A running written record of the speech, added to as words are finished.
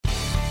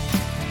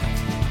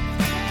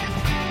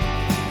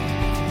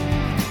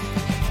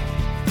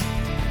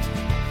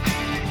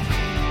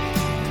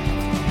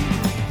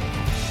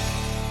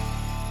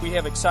we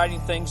have exciting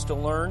things to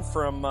learn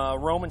from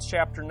Romans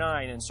chapter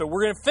 9. And so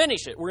we're going to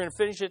finish it. We're going to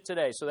finish it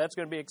today. So that's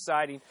going to be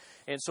exciting.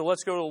 And so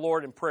let's go to the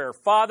Lord in prayer.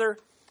 Father,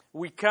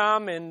 we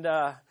come and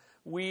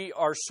we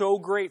are so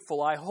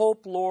grateful. I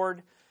hope,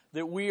 Lord,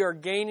 that we are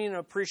gaining an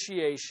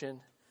appreciation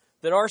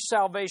that our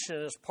salvation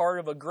is part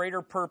of a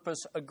greater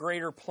purpose, a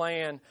greater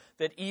plan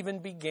that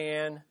even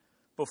began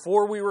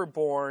before we were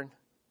born,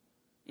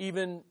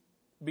 even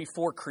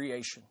before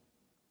creation.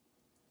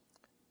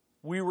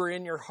 We were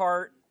in your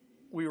heart.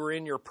 We were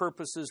in your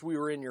purposes. We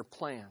were in your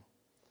plan.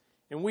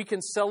 And we can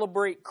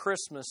celebrate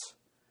Christmas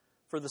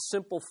for the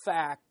simple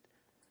fact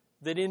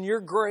that in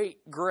your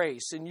great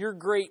grace, in your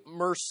great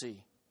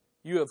mercy,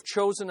 you have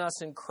chosen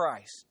us in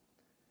Christ.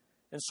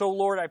 And so,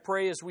 Lord, I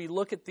pray as we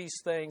look at these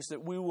things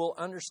that we will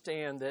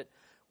understand that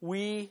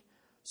we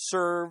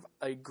serve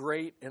a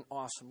great and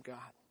awesome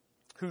God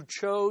who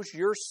chose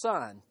your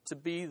Son to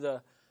be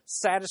the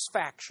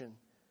satisfaction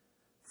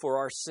for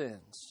our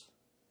sins.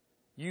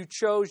 You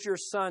chose your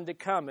Son to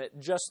come at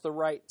just the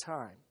right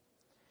time.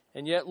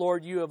 And yet,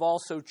 Lord, you have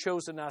also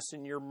chosen us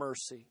in your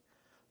mercy,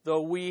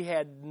 though we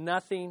had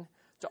nothing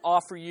to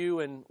offer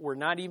you and were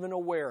not even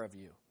aware of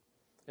you.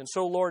 And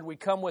so, Lord, we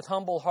come with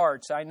humble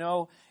hearts. I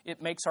know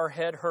it makes our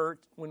head hurt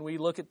when we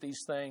look at these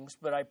things,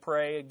 but I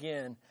pray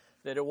again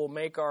that it will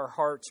make our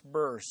hearts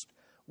burst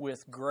with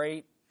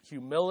great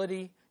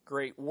humility,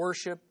 great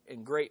worship,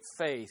 and great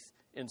faith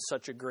in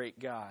such a great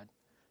God.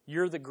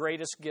 You're the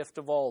greatest gift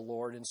of all,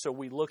 Lord, and so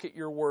we look at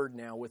your word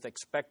now with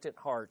expectant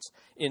hearts.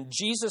 In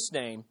Jesus'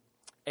 name,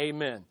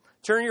 amen.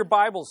 Turn your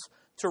Bibles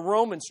to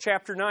Romans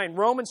chapter 9.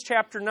 Romans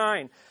chapter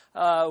 9,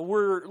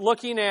 we're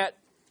looking at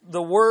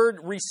the word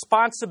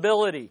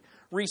responsibility.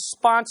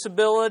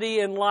 Responsibility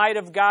in light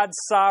of God's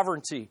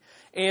sovereignty.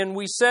 And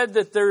we said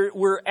that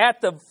we're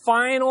at the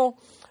final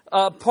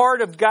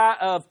part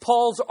of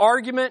Paul's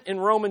argument in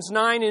Romans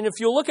 9. And if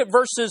you look at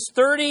verses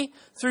 30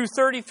 through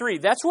 33,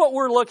 that's what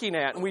we're looking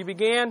at. And we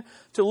began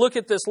to look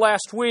at this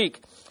last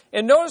week.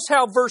 And notice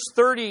how verse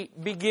 30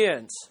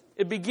 begins.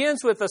 It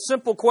begins with a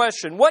simple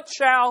question. What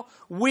shall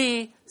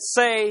we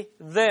say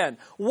then?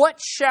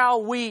 What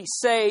shall we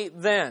say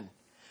then?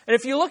 And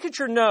if you look at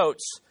your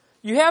notes,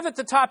 you have at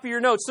the top of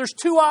your notes, there's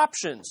two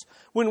options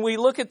when we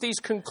look at these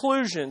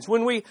conclusions.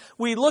 When we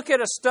look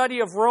at a study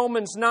of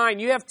Romans 9,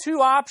 you have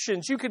two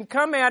options. You can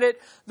come at it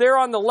there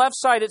on the left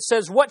side. It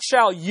says, what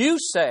shall you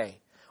say?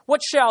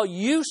 What shall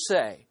you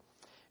say?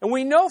 And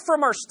we know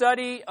from our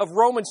study of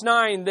Romans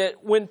 9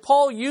 that when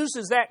Paul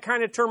uses that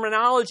kind of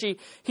terminology,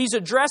 he's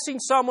addressing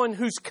someone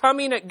who's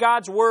coming at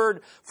God's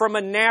word from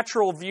a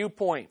natural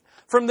viewpoint,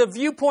 from the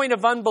viewpoint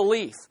of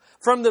unbelief,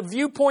 from the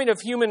viewpoint of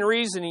human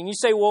reasoning. You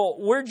say, well,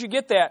 where'd you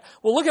get that?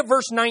 Well, look at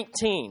verse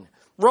 19.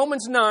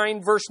 Romans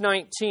 9, verse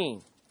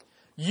 19.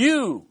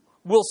 You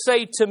will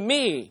say to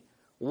me,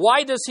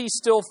 why does he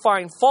still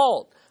find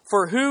fault?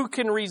 For who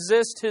can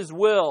resist his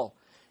will?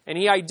 And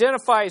he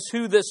identifies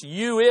who this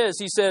you is.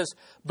 He says,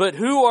 but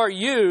who are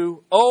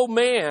you, O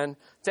man,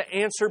 to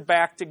answer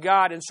back to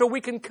God? And so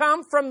we can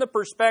come from the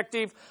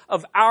perspective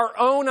of our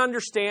own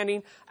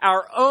understanding,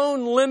 our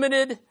own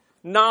limited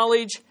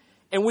knowledge,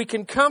 and we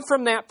can come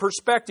from that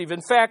perspective.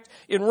 In fact,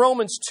 in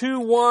Romans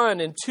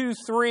 2:1 and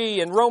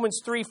 2:3 and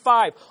Romans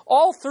 3:5,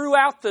 all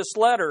throughout this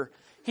letter,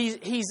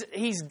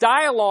 he's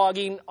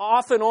dialoguing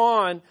off and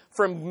on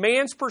from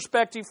man's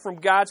perspective, from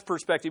God's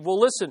perspective. Well,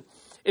 listen,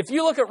 if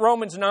you look at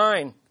Romans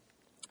 9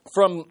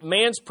 from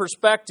man's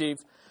perspective,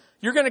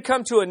 you're going to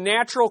come to a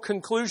natural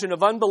conclusion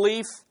of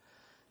unbelief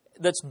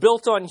that's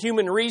built on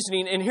human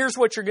reasoning. And here's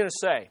what you're going to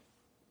say.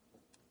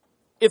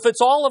 If it's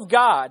all of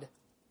God,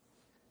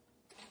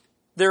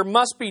 there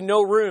must be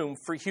no room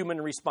for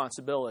human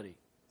responsibility.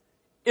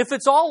 If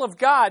it's all of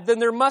God, then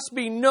there must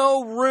be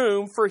no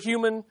room for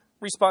human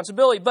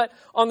responsibility. But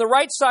on the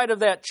right side of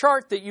that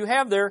chart that you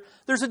have there,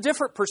 there's a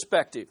different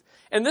perspective.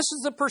 And this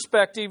is the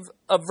perspective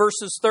of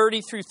verses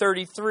 30 through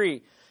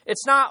 33.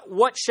 It's not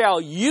what shall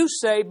you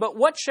say, but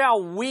what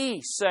shall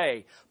we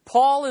say?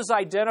 Paul is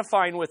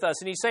identifying with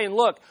us, and he's saying,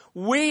 look,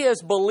 we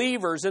as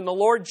believers in the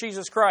Lord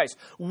Jesus Christ,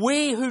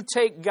 we who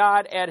take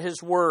God at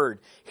his word,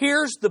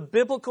 here's the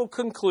biblical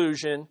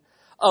conclusion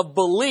of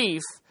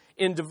belief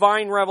in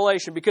divine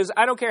revelation. Because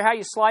I don't care how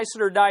you slice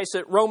it or dice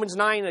it, Romans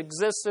 9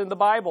 exists in the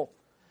Bible.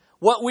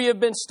 What we have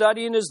been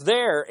studying is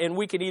there, and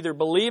we can either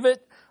believe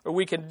it or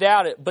we can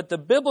doubt it. But the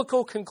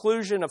biblical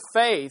conclusion of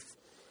faith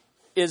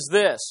is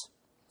this.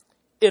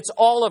 It's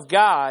all of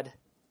God,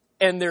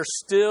 and there's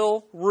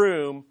still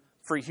room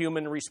for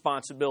human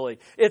responsibility.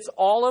 It's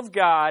all of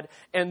God,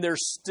 and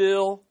there's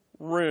still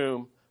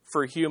room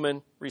for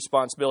human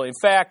responsibility.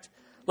 In fact,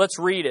 let's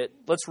read it.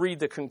 Let's read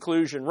the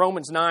conclusion.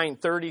 Romans 9,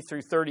 30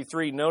 through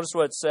 33. Notice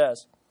what it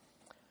says.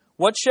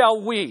 What shall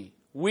we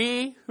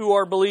who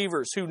are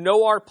believers, who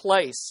know our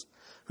place,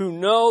 who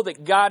know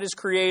that God is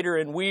creator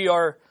and we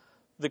are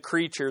the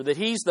creature, that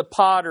he's the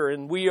potter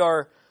and we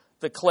are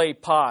the clay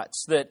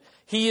pots, that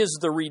he is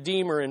the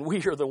redeemer and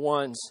we are the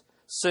ones,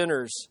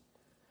 sinners.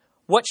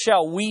 What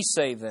shall we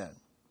say then?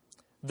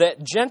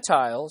 That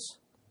Gentiles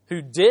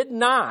who did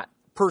not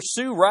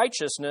pursue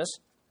righteousness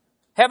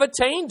have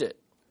attained it.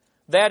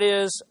 That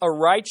is a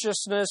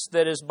righteousness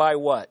that is by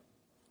what?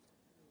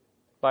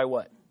 By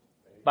what?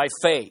 By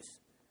faith.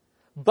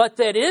 But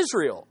that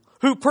Israel,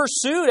 who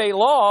pursued a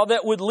law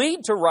that would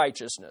lead to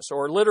righteousness,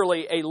 or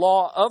literally a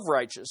law of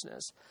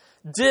righteousness,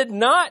 did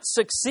not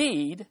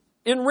succeed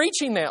in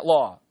reaching that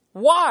law.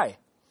 Why?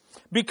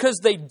 Because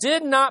they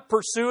did not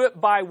pursue it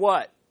by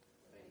what?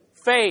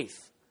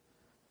 Faith.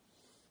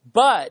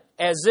 But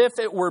as if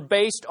it were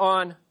based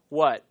on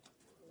what?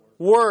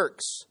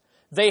 Works.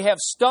 They have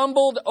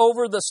stumbled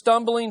over the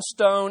stumbling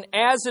stone,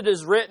 as it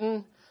is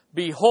written,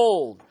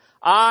 Behold,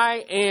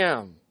 I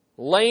am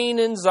laying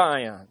in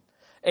Zion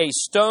a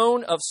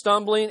stone of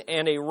stumbling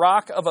and a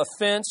rock of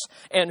offense,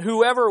 and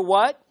whoever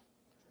what?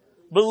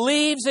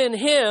 Believes in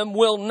Him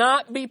will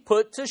not be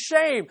put to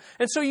shame.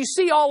 And so you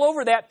see all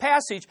over that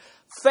passage,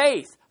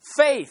 faith,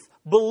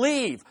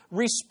 believe,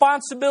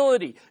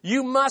 responsibility.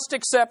 You must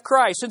accept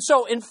Christ. And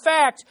so, in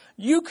fact,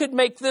 you could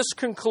make this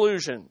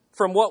conclusion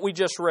from what we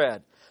just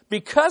read.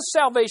 Because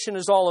salvation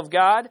is all of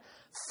God,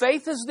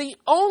 faith is the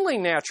only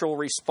natural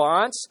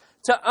response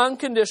to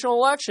unconditional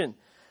election.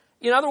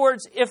 In other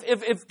words,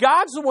 if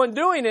God's the one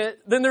doing it,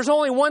 then there's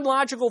only one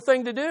logical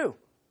thing to do.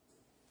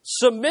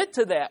 Submit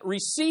to that.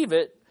 Receive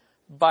it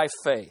by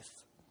faith.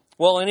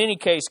 Well, in any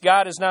case,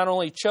 God has not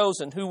only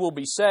chosen who will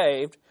be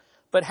saved,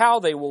 but how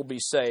they will be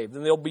saved.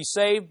 And they'll be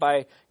saved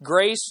by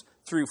grace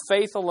through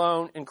faith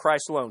alone in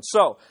Christ alone.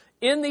 So,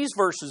 in these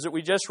verses that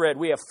we just read,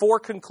 we have 4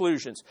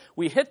 conclusions.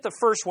 We hit the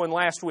first one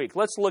last week.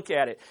 Let's look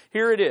at it.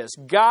 Here it is.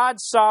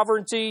 God's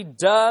sovereignty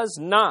does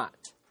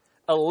not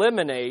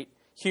eliminate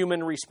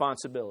human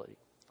responsibility.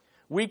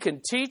 We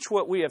can teach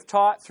what we have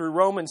taught through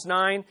Romans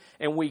 9,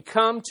 and we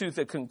come to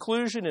the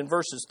conclusion in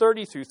verses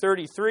 30 through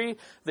 33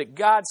 that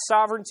God's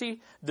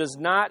sovereignty does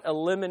not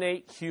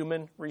eliminate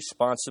human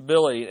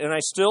responsibility. And I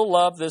still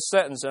love this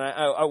sentence, and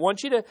I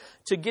want you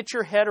to get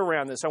your head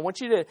around this. I want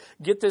you to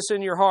get this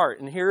in your heart,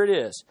 and here it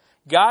is.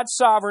 God's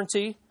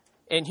sovereignty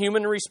and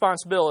human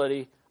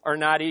responsibility are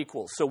not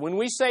equal. So when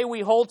we say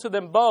we hold to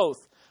them both,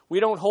 we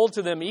don't hold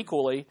to them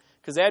equally,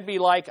 because that'd be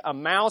like a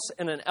mouse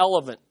and an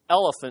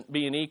elephant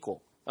being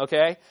equal.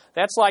 Okay?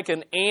 That's like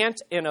an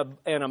ant and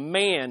a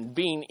man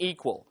being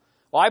equal.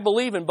 Well, I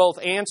believe in both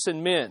ants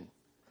and men.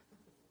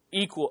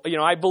 Equal.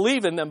 I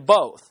believe in them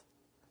both.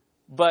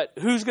 But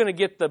who's going to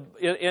get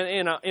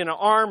in an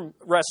arm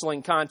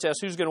wrestling contest,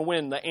 who's going to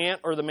win, the ant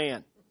or the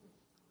man?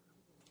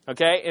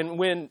 Okay? And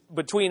when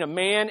between a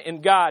man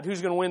and God,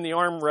 who's going to win the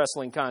arm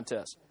wrestling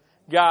contest?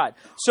 God.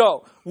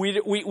 So, we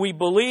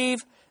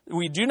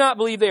do not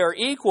believe they are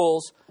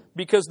equals,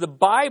 because the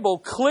Bible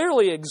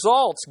clearly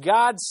exalts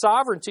God's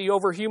sovereignty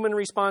over human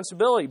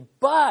responsibility.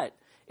 But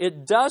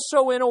it does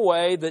so in a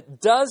way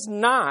that does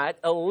not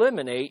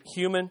eliminate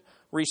human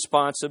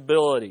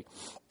responsibility.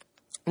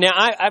 Now,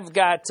 I've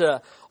got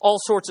all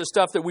sorts of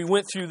stuff that we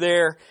went through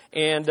there,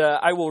 and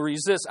I will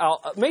resist.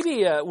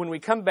 Maybe when we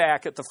come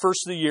back at the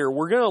first of the year,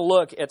 we're going to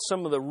look at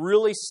some of the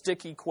really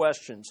sticky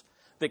questions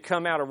that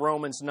come out of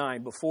Romans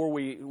 9 before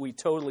we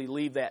totally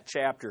leave that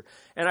chapter.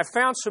 And I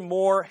found some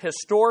more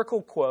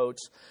historical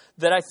quotes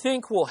that I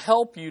think will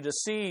help you to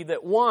see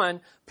that, one,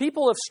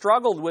 people have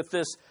struggled with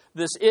this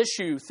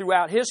issue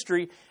throughout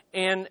history,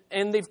 and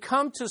they've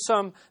come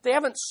to they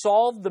haven't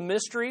solved the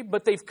mystery,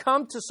 but they've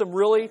come to some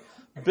really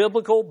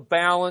biblical,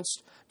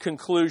 balanced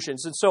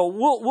conclusions. And so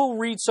we'll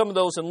read some of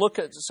those and look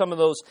at some of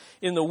those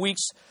in the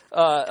weeks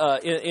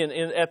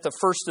at the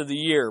first of the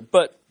year.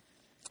 But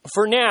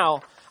for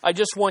now, I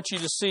just want you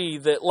to see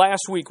that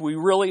last week we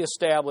really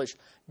established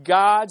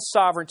God's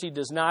sovereignty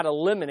does not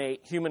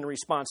eliminate human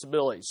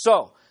responsibility.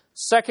 So,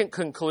 second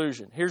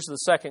conclusion. Here's the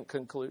second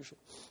conclusion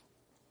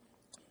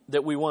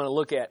that we want to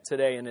look at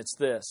today, and it's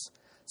this.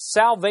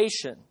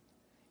 Salvation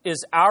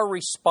is our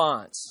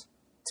response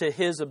to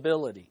His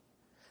ability.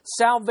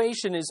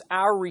 Salvation is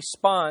our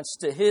response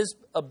to His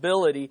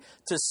ability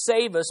to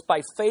save us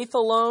by faith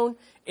alone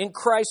in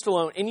Christ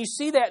alone. And you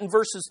see that in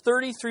verses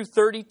 30 through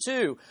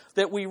 32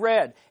 that we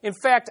read. In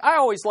fact, I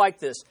always like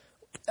this.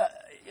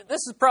 This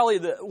is probably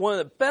one of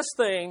the best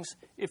things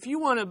if you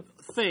want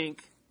to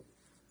think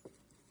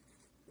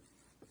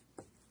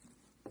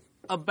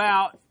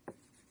about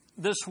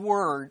this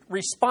word,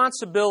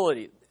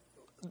 responsibility.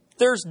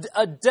 There's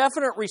a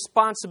definite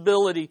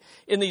responsibility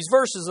in these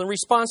verses. And the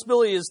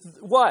responsibility is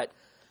what?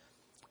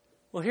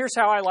 Well, here's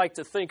how I like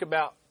to think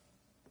about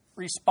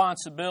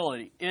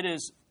responsibility. It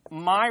is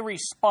my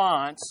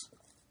response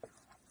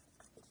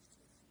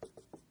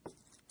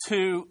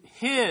to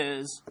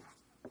His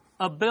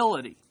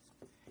ability.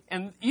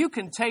 And you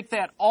can take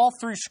that all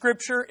through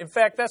Scripture. In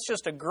fact, that's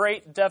just a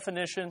great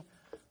definition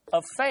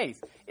of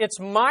faith. It's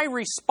my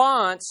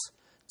response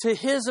to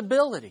His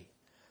ability.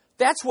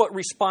 That's what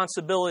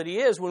responsibility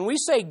is. When we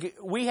say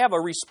we have a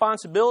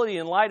responsibility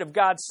in light of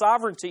God's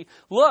sovereignty,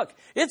 look,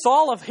 it's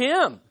all of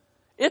Him.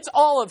 It's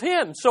all of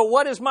Him. So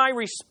what is my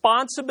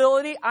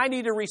responsibility? I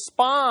need to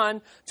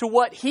respond to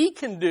what He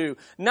can do,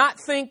 not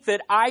think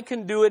that I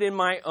can do it in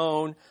my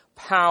own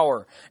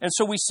power. And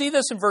so we see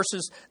this in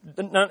verses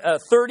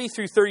 30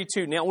 through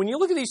 32. Now, when you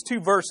look at these two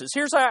verses,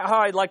 here's how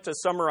I'd like to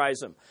summarize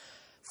them.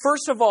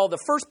 First of all, the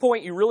first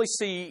point you really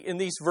see in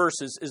these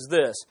verses is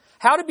this: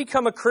 how to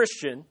become a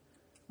Christian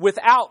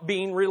without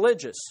being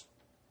religious.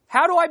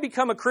 How do I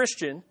become a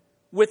Christian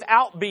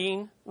without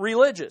being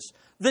religious?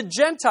 The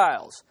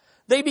Gentiles,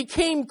 they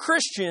became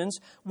Christians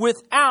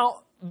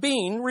without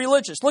being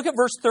religious. Look at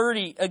verse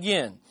 30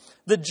 again.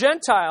 The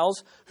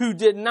Gentiles who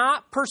did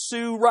not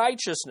pursue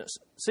righteousness.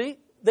 See?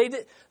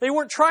 They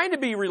weren't trying to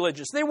be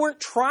religious. They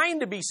weren't trying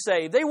to be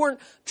saved. They weren't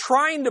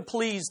trying to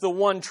please the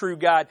one true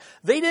God.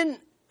 They didn't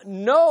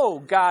know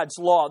God's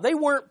law. They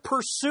weren't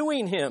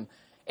pursuing Him.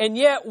 And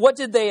yet, what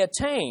did they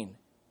attain?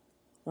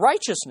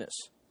 Righteousness.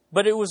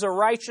 But it was a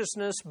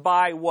righteousness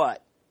by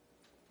what?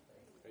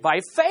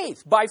 By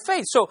faith. By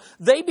faith. So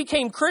they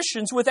became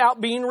Christians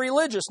without being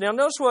religious. Now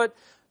notice what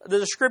the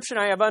description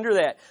I have under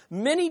that.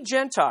 Many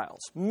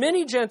Gentiles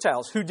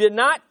who did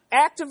not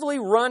actively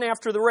run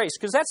after the race,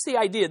 because that's the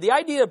idea. The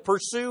idea of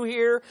pursue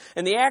here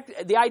and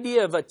the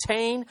idea of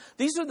attain,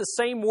 these are the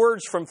same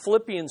words from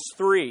Philippians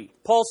 3.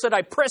 Paul said,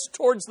 I press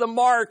towards the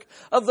mark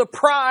of the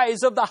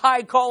prize of the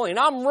high calling.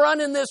 I'm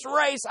running this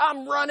race.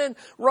 I'm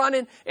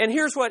running. And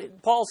here's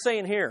what Paul's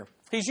saying here.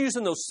 He's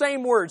using those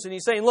same words and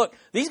he's saying, look,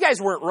 these guys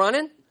weren't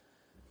running.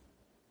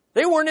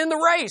 They weren't in the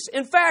race.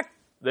 In fact,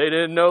 they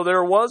didn't know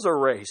there was a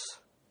race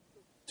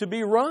to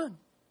be run.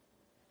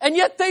 And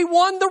yet they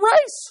won the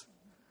race.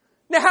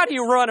 Now, how do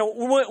you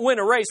win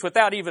a race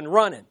without even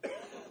running?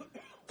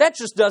 That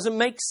just doesn't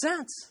make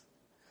sense.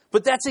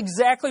 But that's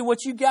exactly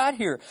what you got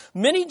here.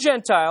 Many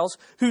Gentiles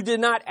who did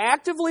not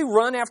actively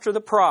run after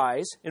the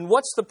prize. And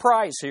what's the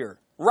prize here?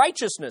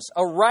 Righteousness,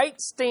 a right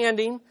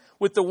standing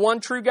with the one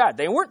true God.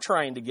 They weren't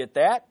trying to get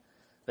that.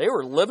 They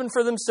were living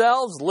for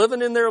themselves,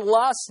 living in their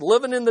lusts,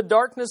 living in the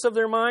darkness of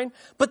their mind.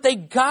 But they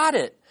got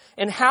it.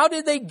 And how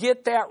did they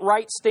get that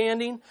right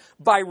standing?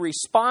 By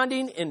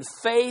responding in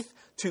faith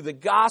to the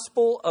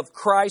gospel of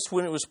Christ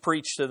when it was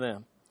preached to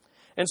them.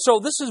 And so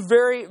this is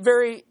very,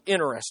 very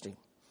interesting.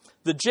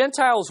 The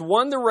Gentiles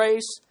won the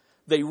race.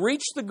 They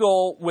reached the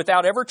goal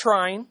without ever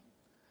trying,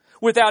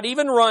 without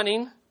even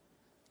running.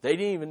 They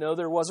didn't even know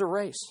there was a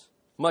race,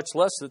 much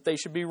less that they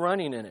should be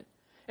running in it.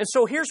 And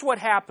so here's what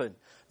happened.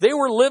 They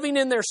were living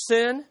in their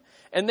sin,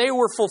 and they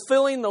were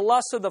fulfilling the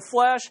lusts of the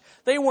flesh.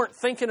 They weren't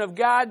thinking of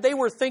God. They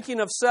were thinking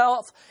of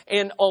self.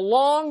 And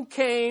along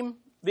came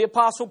the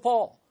Apostle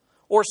Paul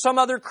or some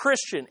other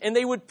Christian, and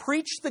they would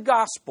preach the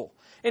gospel.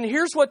 And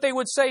here's what they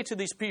would say to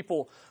these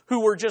people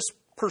who were just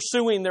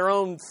pursuing their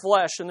own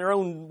flesh and their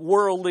own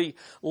worldly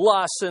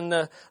lusts and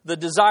the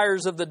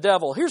desires of the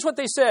devil. Here's what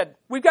they said.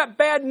 We've got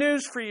bad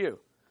news for you.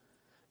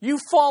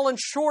 You've fallen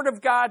short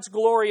of God's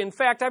glory. In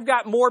fact, I've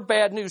got more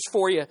bad news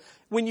for you.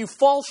 When you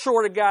fall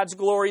short of God's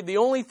glory, the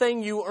only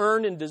thing you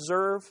earn and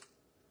deserve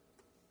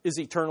is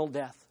eternal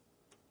death.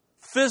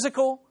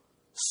 Physical,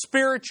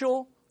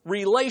 spiritual,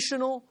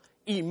 relational,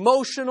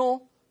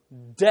 emotional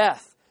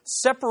death.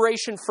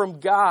 Separation from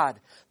God.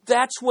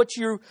 That's what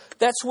you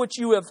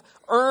have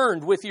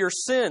earned with your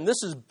sin.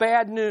 This is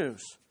bad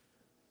news.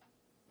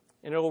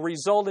 And it will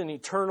result in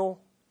eternal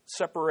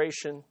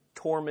separation,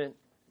 torment,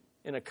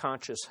 in a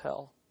conscious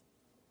hell.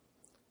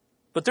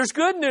 But there's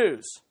good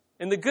news.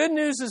 And the good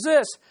news is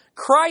this.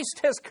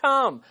 Christ has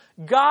come.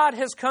 God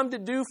has come to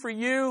do for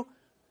you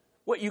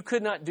what you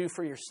could not do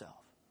for yourself.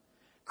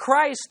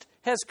 Christ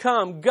has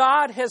come.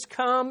 God has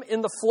come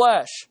in the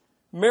flesh.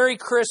 Merry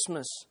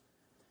Christmas.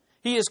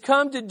 He has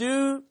come to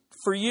do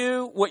for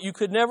you what you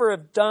could never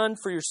have done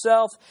for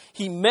yourself.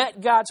 He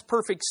met God's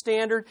perfect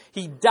standard.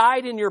 He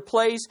died in your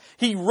place.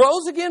 He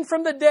rose again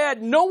from the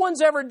dead. No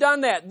one's ever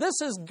done that.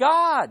 This is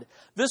God.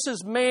 This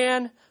is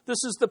man.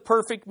 This is the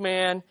perfect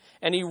man.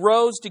 And He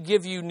rose to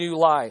give you new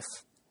life.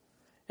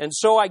 And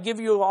so I give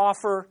you an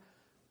offer.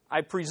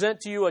 I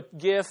present to you a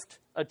gift,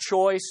 a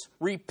choice.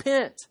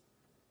 Repent.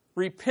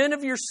 Repent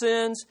of your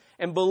sins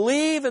and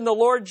believe in the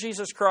Lord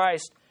Jesus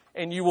Christ,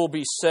 and you will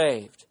be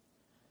saved.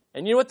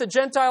 And you know what the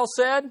Gentiles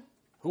said,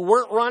 who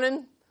weren't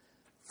running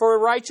for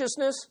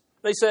righteousness?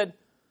 They said,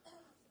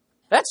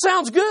 that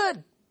sounds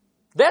good.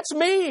 That's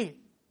me.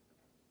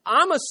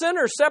 I'm a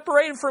sinner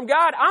separated from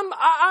God.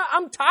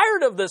 I'm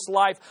tired of this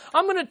life.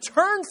 I'm going to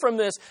turn from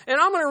this, and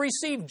I'm going to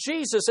receive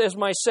Jesus as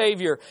my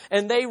Savior.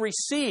 And they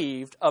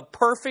received a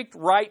perfect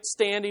right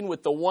standing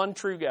with the one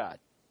true God.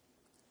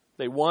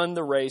 They won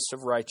the race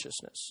of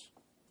righteousness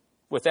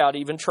without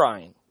even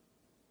trying,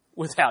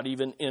 without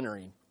even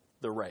entering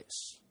the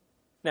race.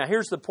 Now,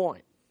 here's the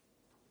point.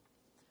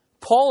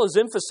 Paul is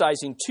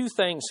emphasizing two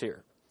things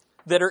here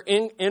that are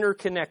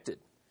interconnected.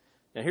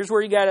 Now, here's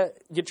where you got to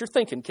get your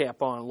thinking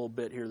cap on a little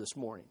bit here this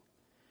morning.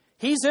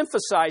 He's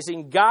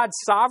emphasizing God's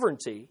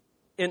sovereignty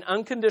in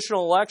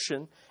unconditional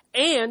election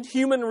and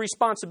human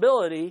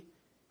responsibility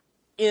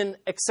in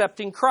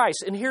accepting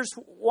Christ. And here's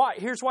why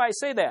I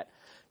say that.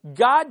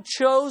 God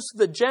chose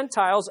the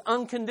Gentiles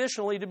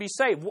unconditionally to be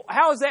saved.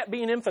 How is that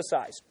being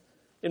emphasized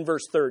in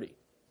verse 30?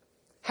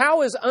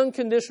 How is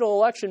unconditional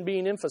election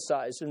being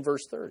emphasized in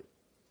verse 30?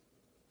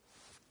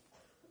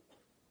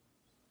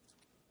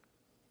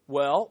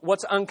 Well,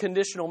 what's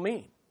unconditional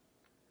mean?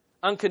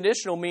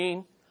 Unconditional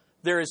mean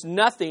there is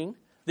nothing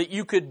that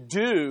you could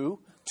do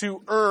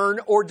to earn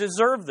or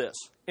deserve this.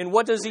 And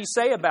what does he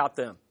say about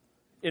them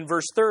in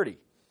verse 30?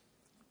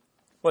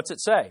 What's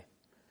it say?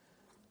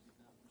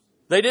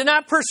 They did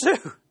not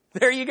pursue.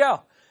 There you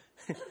go.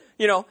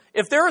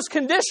 If there was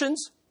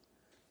conditions,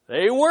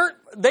 they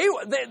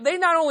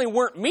not only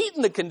weren't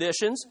meeting the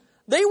conditions,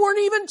 they weren't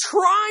even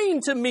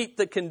trying to meet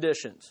the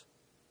conditions.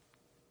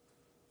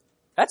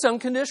 That's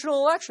unconditional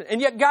election.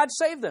 And yet God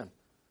saved them.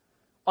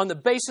 On the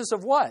basis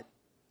of what?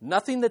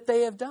 Nothing that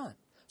they have done.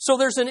 So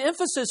there's an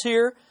emphasis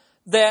here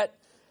that,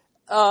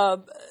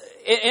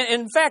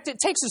 in fact, it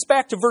takes us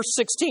back to verse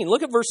 16.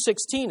 Look at verse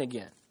 16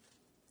 again.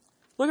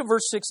 Look at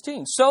verse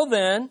 16. So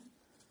then,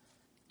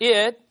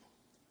 the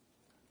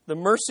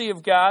mercy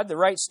of God, the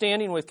right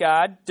standing with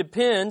God,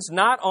 depends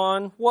not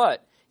on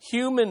what?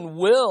 Human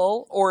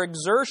will or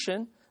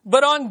exertion,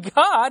 but on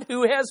God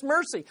who has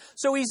mercy.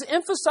 So he's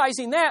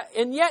emphasizing that,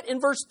 and yet in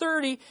verse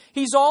 30,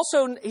 he's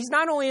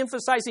not only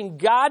emphasizing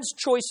God's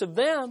choice of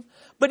them,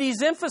 but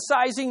he's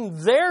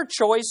emphasizing their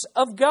choice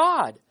of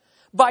God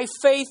by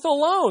faith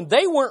alone.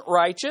 They weren't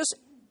righteous,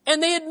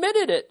 and they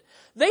admitted it.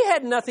 They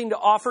had nothing to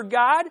offer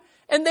God,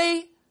 and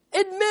they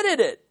admitted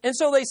it. And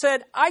so they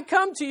said, I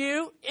come to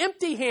you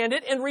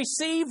empty-handed and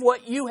receive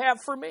what you have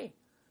for me.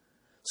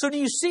 So do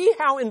you see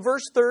how in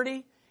verse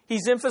 30,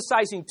 he's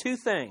emphasizing two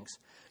things?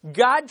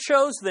 God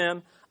chose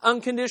them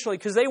unconditionally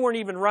because they weren't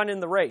even running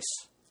the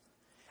race.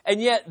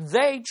 And yet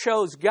they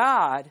chose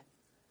God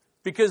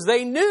because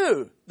they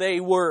knew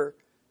they were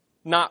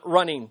not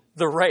running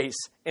the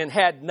race and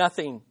had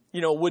nothing,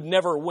 would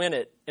never win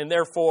it. And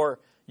therefore,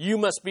 you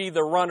must be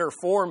the runner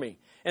for me.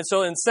 And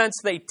so in a sense,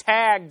 they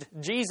tagged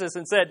Jesus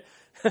and said,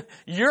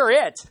 you're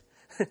it.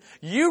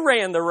 You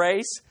ran the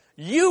race.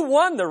 You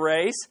won the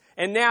race.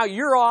 And now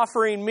you're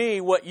offering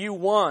me what you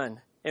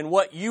won and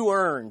what you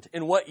earned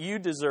and what you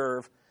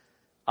deserve.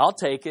 I'll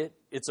take it.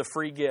 It's a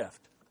free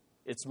gift.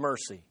 It's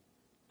mercy.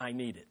 I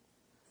need it.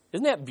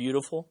 Isn't that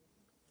beautiful?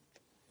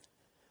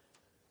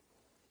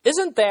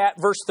 Isn't that,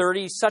 verse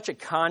 30, such a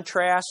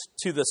contrast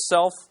to the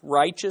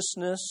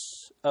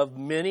self-righteousness of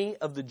many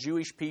of the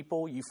Jewish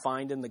people you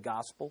find in the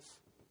Gospels?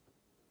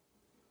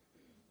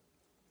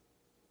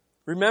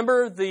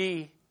 Remember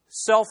the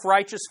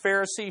self-righteous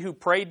Pharisee who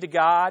prayed to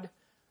God,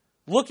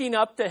 looking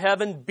up to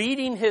heaven,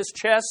 beating his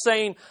chest,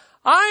 saying,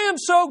 I am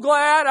so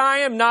glad I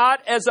am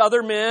not as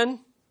other men.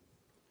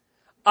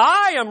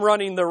 I am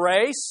running the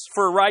race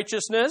for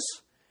righteousness.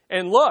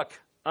 And look,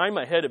 I'm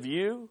ahead of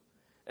you,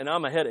 and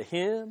I'm ahead of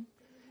him,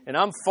 and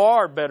I'm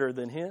far better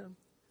than him.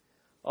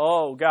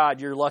 Oh,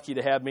 God, you're lucky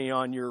to have me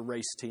on your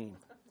race team.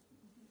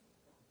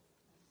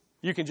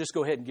 You can just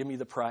go ahead and give me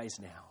the prize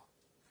now,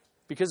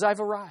 because I've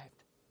arrived.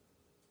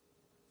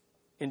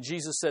 And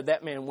Jesus said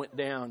that man went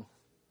down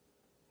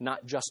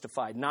not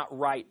justified, not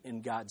right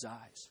in God's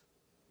eyes.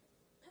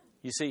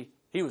 You see,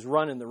 he was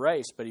running the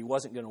race, but he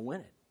wasn't going to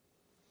win it.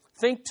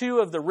 Think, too,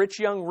 of the rich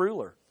young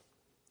ruler.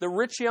 The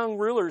rich young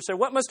ruler said,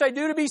 what must I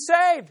do to be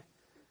saved?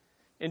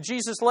 And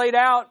Jesus laid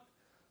out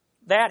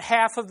that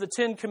half of the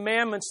 10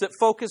 Commandments that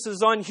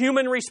focuses on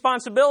human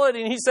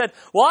responsibility. And he said,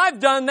 well, I've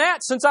done that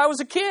since I was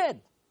a kid.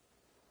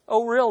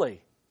 Oh,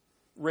 really,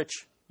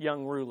 rich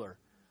young ruler?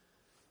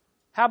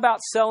 How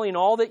about selling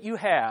all that you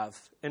have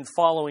and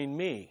following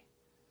me,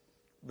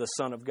 the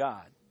Son of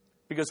God?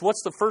 Because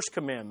what's the first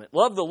commandment?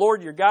 Love the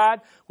Lord your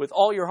God with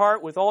all your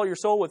heart, with all your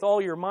soul, with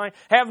all your mind.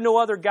 Have no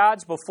other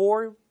gods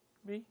before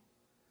me.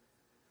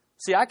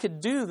 See, I could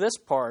do this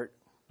part,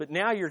 but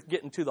now you're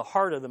getting to the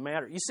heart of the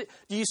matter.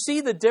 Do you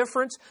see the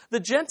difference?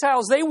 The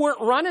Gentiles, they weren't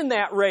running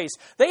that race.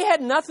 They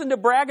had nothing to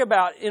brag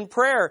about in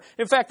prayer.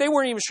 In fact, they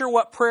weren't even sure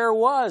what prayer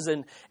was,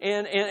 and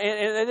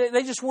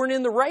they just weren't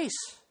in the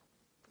race.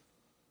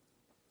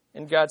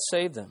 And God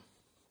saved them.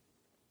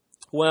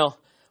 Well,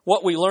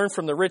 what we learn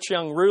from the rich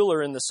young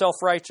ruler and the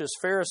self-righteous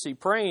Pharisee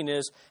praying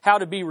is how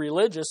to be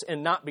religious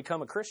and not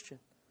become a Christian.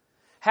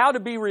 How to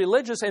be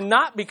religious and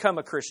not become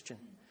a Christian.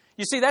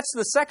 You see, that's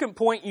the second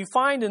point you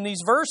find in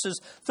these verses,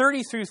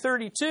 30 through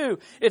 32.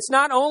 It's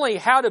not only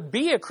how to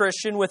be a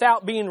Christian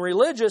without being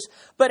religious,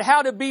 but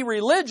how to be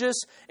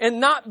religious and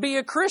not be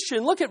a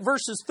Christian. Look at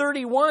verses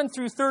 31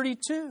 through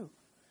 32.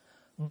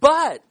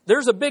 But,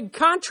 there's a big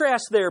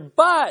contrast there,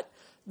 but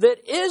that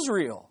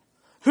Israel,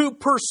 who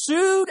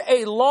pursued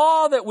a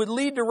law that would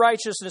lead to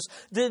righteousness,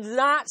 did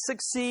not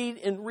succeed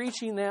in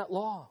reaching that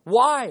law.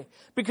 Why?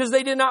 Because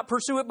they did not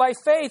pursue it by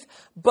faith,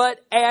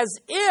 but as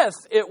if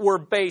it were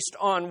based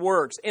on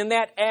works. And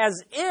that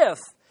as if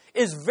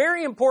is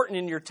very important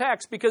in your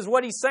text, because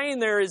what he's saying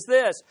there is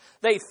this: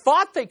 they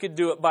thought they could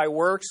do it by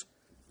works,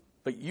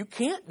 but you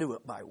can't do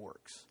it by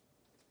works.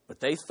 But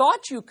they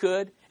thought you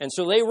could, and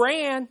so they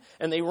ran,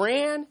 and they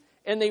ran,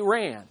 and they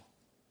ran.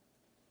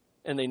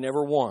 And they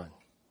never won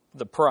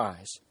the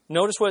prize.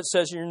 Notice what it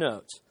says in your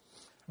notes.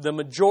 The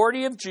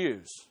majority of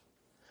Jews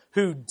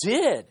who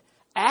did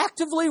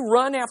actively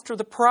run after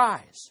the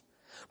prize.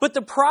 But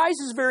the prize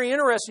is very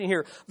interesting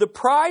here. The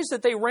prize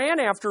that they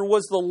ran after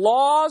was the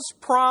law's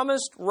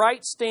promised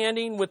right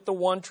standing with the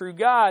one true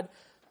God,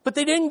 but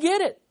they didn't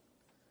get it.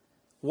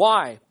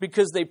 Why?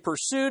 Because they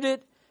pursued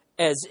it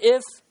as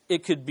if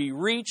it could be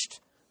reached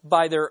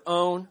by their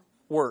own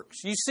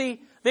works. You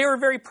see, they were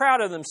very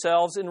proud of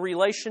themselves in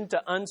relation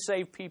to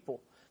unsaved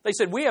people. They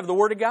said, we have the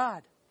Word of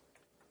God.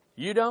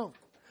 You don't.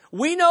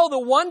 We know the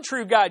one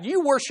true God.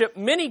 You worship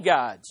many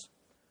gods.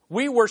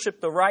 We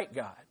worship the right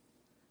God.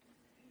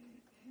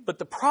 But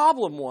the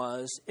problem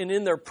was, and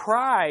in their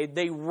pride,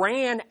 they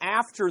ran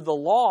after the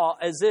law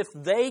as if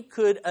they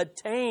could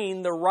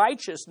attain the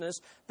righteousness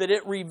that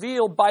it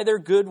revealed by their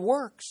good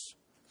works.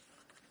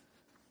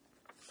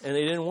 And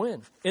they didn't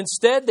win.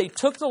 Instead, they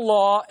took the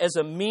law as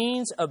a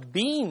means of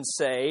being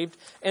saved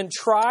and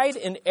tried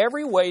in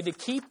every way to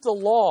keep the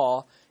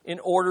law in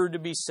order to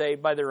be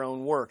saved by their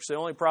own works. The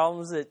only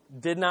problem is it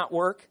did not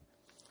work.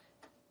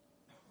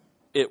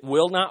 It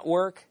will not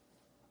work.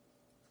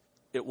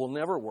 It will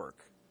never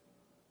work.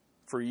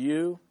 For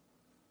you,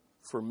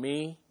 for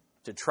me,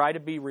 to try to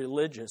be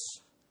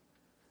religious,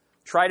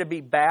 try to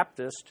be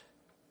Baptist,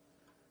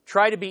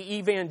 try to be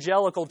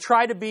evangelical,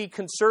 try to be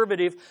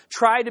conservative,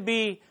 try to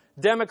be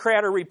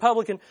Democrat or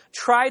Republican,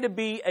 try to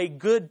be a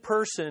good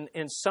person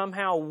and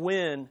somehow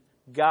win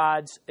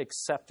God's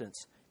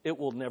acceptance. It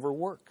will never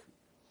work.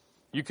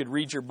 You could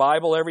read your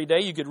Bible every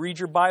day. You could read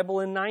your Bible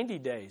in 90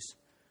 days.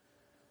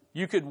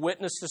 You could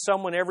witness to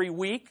someone every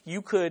week.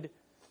 You could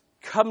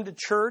come to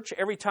church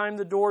every time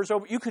the door's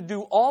open. You could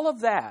do all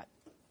of that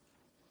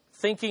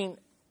thinking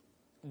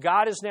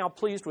God is now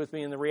pleased with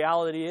me, and the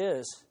reality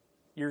is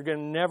you're going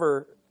to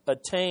never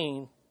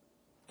attain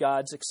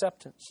God's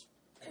acceptance.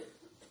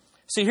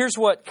 See, here's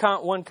what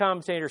one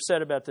commentator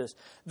said about this.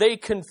 They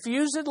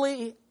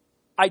confusedly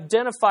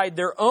identified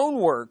their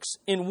own works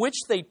in which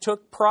they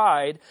took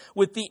pride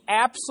with the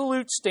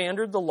absolute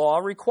standard the law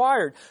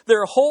required.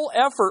 Their whole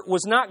effort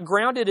was not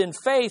grounded in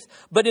faith,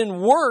 but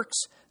in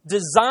works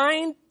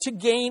designed to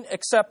gain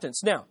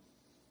acceptance. Now,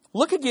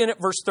 look again at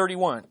verse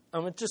 31.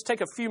 I'm going to just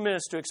take a few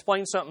minutes to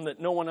explain something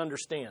that no one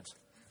understands.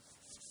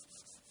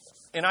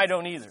 And I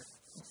don't either.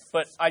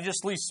 But I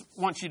just at least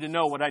want you to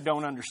know what I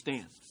don't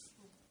understand.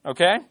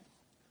 Okay?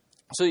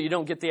 So you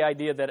don't get the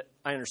idea that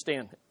I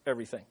understand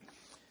everything.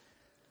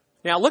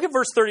 Now, look at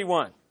verse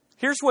 31.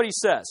 Here's what he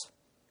says.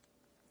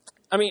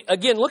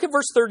 Again, look at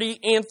verse 30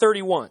 and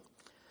 31.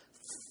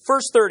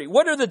 Verse 30.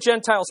 What are the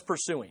Gentiles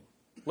pursuing?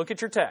 Look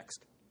at your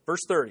text.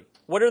 Verse 30.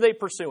 What are they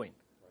pursuing?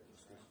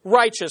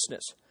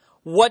 Righteousness.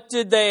 What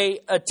did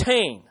they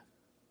attain?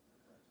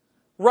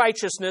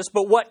 Righteousness,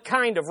 but what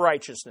kind of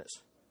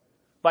righteousness?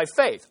 By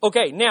faith.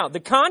 Okay, now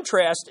the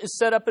contrast is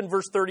set up in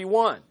verse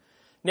 31.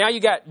 Now you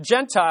got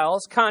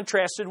Gentiles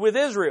contrasted with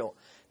Israel.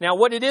 Now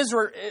what did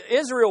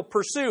Israel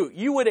pursue?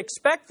 You would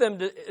expect them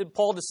to,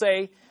 Paul to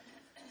say,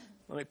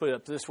 let me put it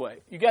up this way.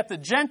 You got the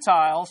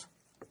Gentiles,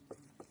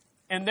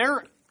 and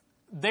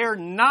they're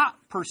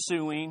not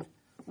pursuing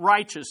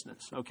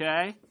righteousness,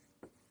 okay?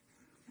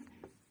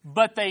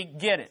 But they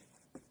get it.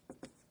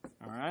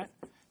 All right?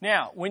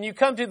 Now, when you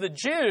come to the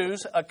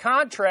Jews, a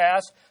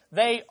contrast,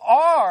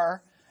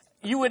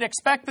 you would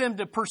expect them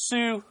to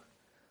pursue,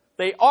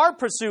 they are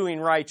pursuing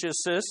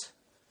righteousness,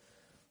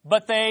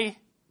 but they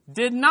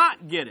did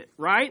not get it,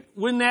 right?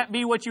 Wouldn't that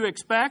be what you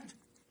expect?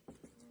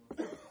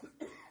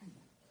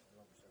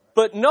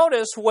 But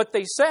notice what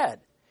they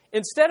said.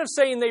 Instead of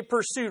saying they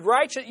pursued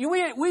righteousness,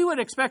 we would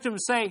expect them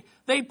to say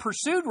they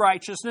pursued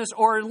righteousness,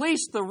 or at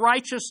least the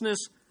righteousness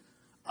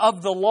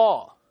of the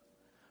law,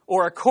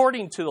 or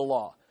according to the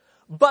law.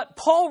 But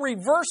Paul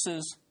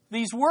reverses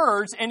these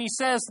words, and he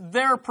says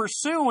they're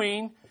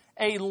pursuing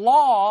a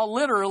law,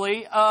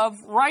 literally,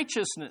 of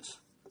righteousness.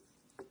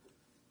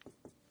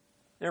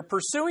 They're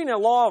pursuing a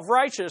law of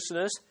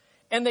righteousness,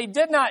 and they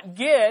did not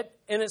get,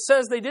 and it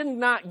says they did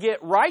not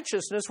get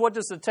righteousness. What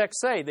does the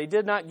text say? They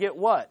did not get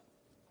what?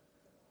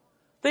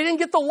 They didn't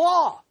get the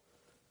law.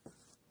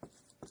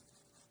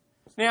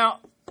 Now,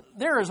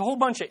 there is a whole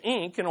bunch of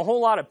ink and a whole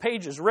lot of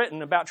pages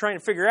written about trying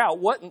to figure out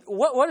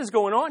what is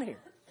going on here.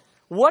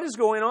 What is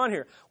going on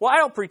here? Well, I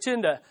don't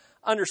pretend to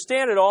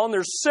understand it all, and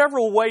there's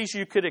several ways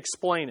you could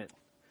explain it.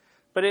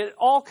 But it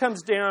all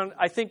comes down,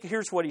 I think,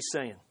 here's what he's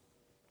saying.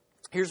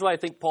 Here's what I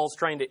think Paul's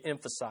trying to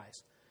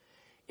emphasize.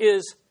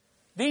 Is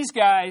these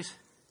guys,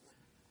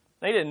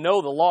 they didn't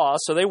know the law,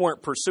 so they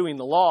weren't pursuing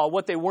the law.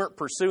 What they weren't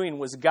pursuing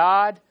was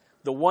God,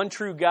 the one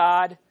true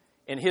God,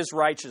 and His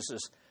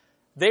righteousness.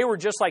 They were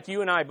just like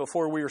you and I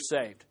before we were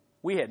saved.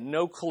 We had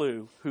no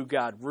clue who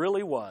God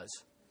really was,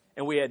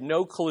 and we had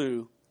no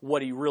clue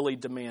what He really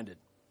demanded.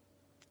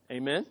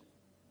 Amen?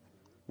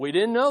 We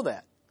didn't know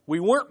that. We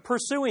weren't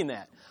pursuing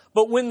that.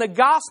 But when the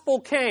gospel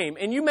came,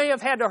 and you may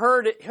have had to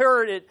heard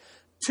it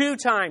 2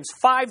 times,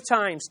 5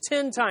 times,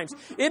 10 times.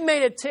 It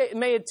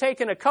may have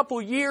taken a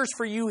couple years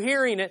for you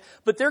hearing it,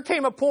 but there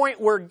came a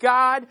point where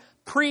God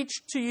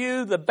preached to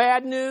you the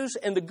bad news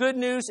and the good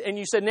news, and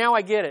you said, now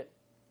I get it.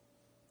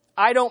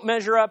 I don't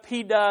measure up,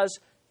 He does,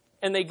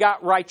 and they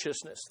got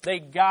righteousness. They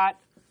got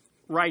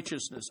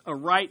righteousness, a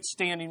right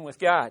standing with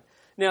God.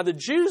 Now the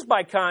Jews,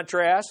 by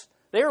contrast,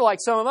 they were like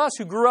some of us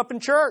who grew up in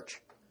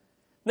church.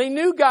 They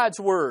knew God's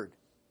Word.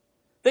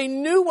 They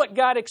knew what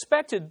God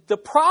expected. The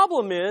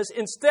problem is,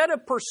 instead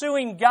of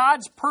pursuing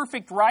God's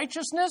perfect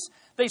righteousness,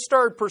 they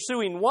started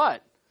pursuing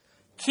what?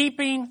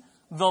 keeping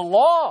the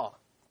law.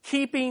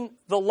 Keeping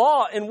the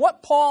law. And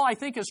what Paul, I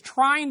think, is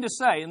trying to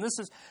say, and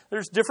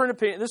there's different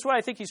opinions, this is what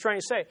I think he's trying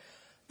to say.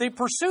 They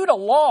pursued a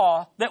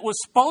law that was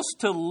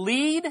supposed to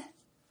lead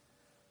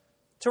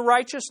to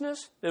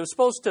righteousness. It was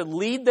supposed to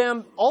lead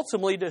them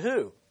ultimately to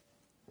who?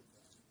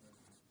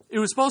 It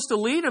was supposed to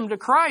lead them to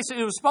Christ.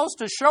 It was supposed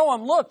to show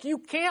them, look, you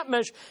can't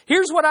measure.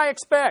 Here's what I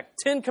expect.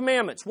 10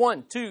 commandments.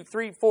 1, 2,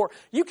 3, 4.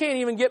 You can't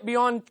even get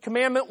beyond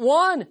commandment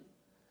 1.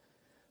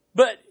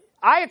 But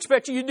I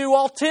expect you to do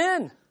all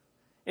 10.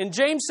 And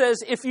James says,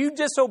 if you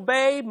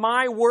disobey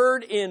my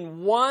word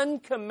in one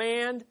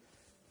command,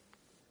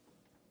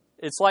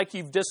 it's like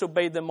you've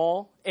disobeyed them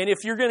all. And if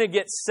you're going to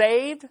get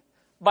saved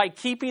by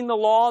keeping the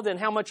law, then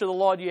how much of the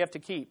law do you have to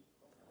keep?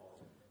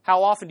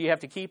 How often do you have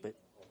to keep it?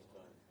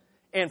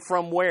 And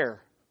from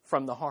where?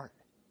 From the heart.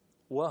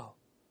 Whoa.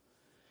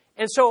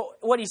 And so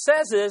what he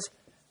says is,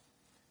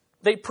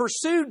 they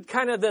pursued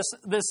kind of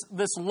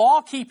this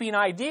law-keeping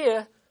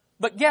idea,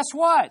 but guess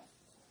what?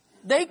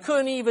 They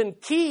couldn't even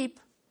keep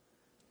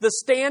the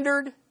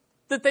standard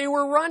that they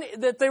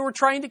were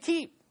trying to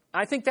keep.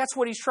 I think that's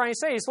what he's trying to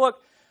say. Is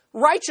look,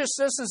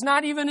 righteousness is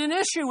not even an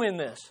issue in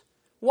this.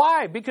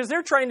 Why? Because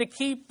they're trying to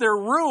keep their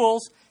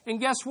rules, and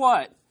guess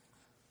what?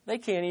 They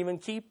can't even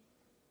keep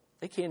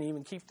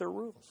their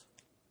rules.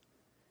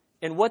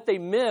 And what they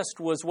missed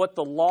was what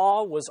the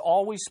law was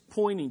always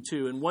pointing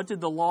to. And what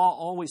did the law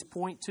always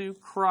point to?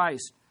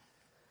 Christ.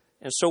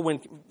 And so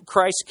when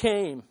Christ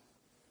came,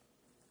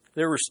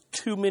 there was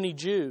too many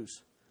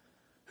Jews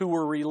who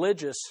were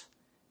religious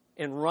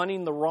and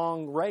running the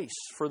wrong race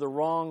for the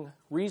wrong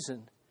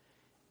reason,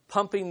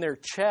 pumping their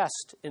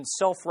chest in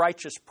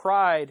self-righteous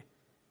pride,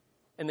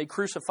 and they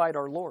crucified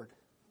our Lord.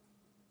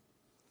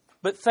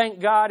 But thank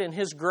God in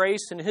His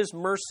grace and His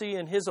mercy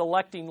and His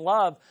electing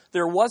love,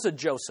 there was a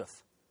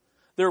Joseph.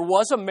 There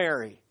was a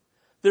Mary.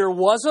 There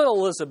was an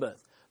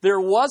Elizabeth. There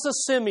was a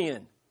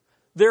Simeon.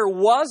 There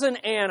was an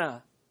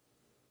Anna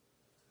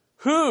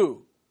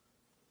who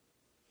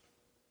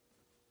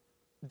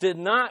did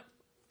not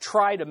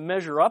try to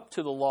measure up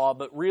to the law,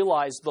 but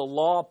realized the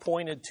law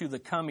pointed to the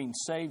coming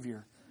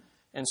Savior.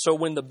 And so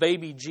when the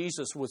baby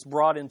Jesus was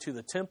brought into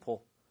the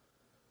temple,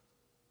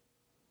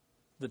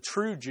 the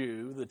true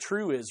Jew, the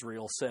true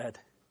Israel said,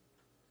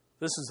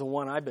 this is the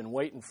one I've been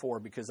waiting for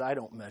because I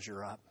don't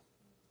measure up.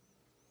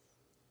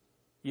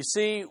 You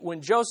see,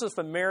 when Joseph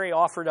and Mary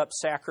offered up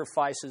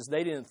sacrifices,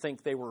 they didn't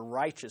think they were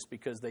righteous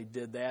because they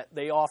did that.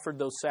 They offered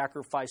those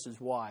sacrifices.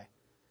 Why?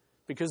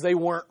 Because they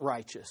weren't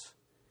righteous.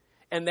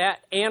 And that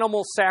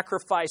animal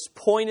sacrifice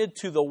pointed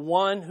to the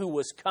one who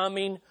was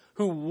coming,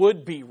 who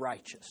would be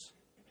righteous.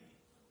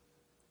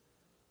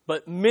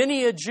 But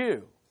many a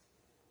Jew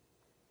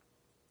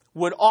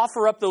would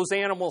offer up those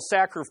animal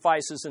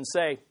sacrifices and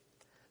say,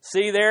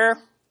 see there,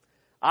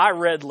 I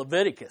read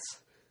Leviticus.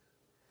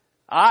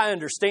 I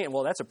understand.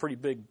 Well, that's a pretty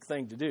big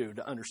thing to do,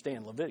 to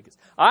understand Leviticus.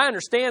 I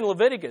understand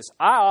Leviticus.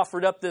 I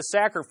offered up this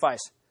sacrifice.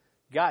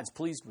 God's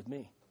pleased with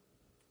me.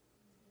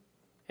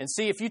 And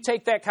see, if you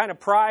take that kind of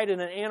pride in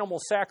an animal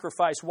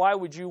sacrifice, why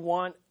would you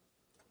want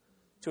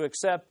to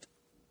accept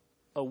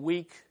a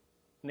weak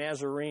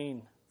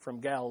Nazarene from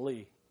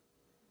Galilee?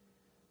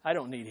 I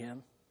don't need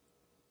him.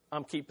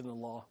 I'm keeping the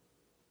law.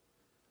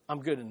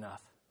 I'm good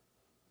enough.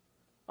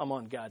 I'm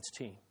on God's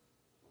team.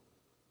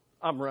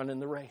 I'm running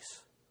the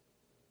race.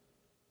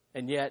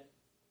 And yet,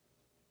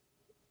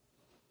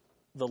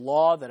 the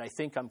law that I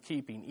think I'm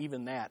keeping,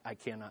 even that I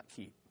cannot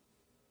keep.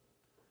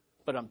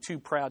 But I'm too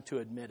proud to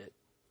admit it.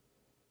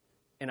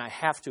 And I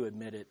have to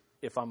admit it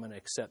if I'm going to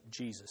accept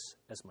Jesus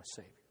as my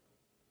Savior.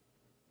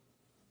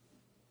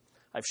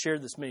 I've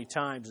shared this many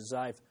times as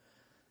I've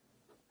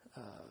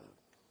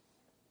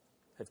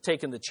have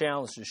taken the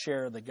challenge to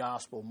share the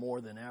gospel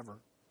more than ever.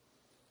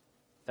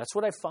 That's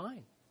what I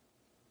find,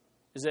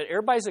 is that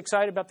everybody's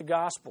excited about the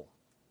gospel.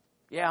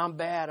 Yeah, I'm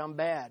bad.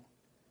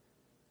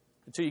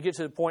 Until you get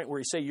to the point where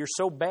you say you're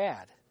so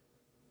bad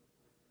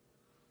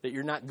that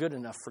you're not good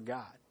enough for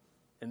God.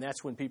 And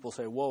that's when people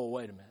say, whoa,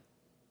 wait a minute.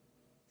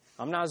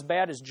 I'm not as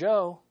bad as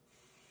Joe.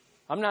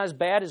 I'm not as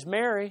bad as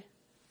Mary.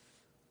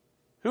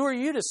 Who are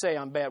you to say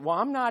I'm bad? Well,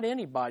 I'm not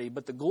anybody,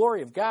 but the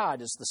glory of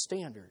God is the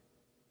standard.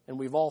 And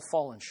we've all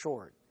fallen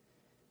short.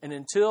 And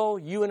until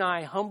you and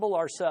I humble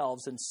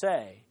ourselves and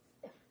say,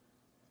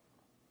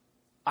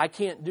 I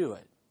can't do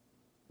it,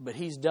 but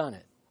He's done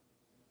it,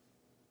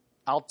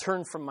 I'll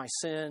turn from my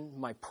sin,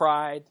 my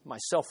pride, my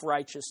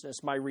self-righteousness,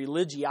 my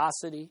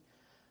religiosity,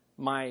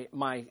 my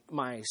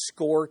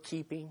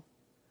score-keeping,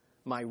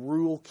 my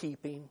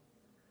rule-keeping,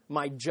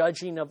 my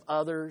judging of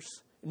others,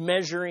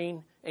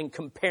 measuring and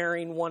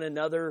comparing one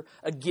another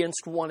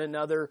against one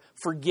another,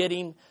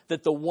 forgetting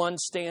that the one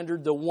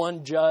standard, the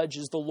one judge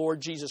is the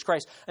Lord Jesus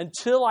Christ.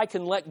 Until I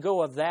can let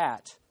go of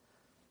that,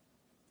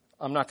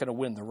 I'm not going to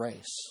win the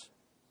race.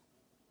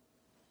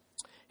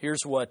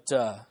 Here's what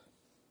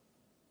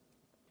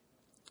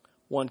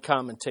one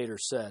commentator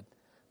said.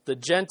 The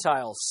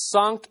Gentiles,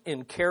 sunk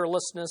in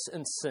carelessness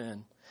and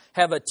sin,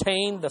 have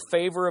attained the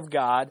favor of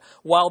God,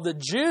 while the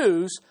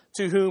Jews,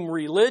 to whom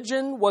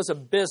religion was a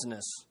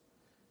business,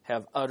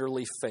 have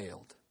utterly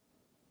failed.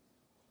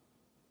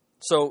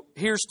 So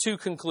here's two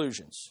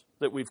conclusions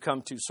that we've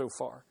come to so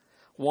far.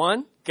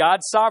 One,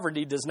 God's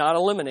sovereignty does not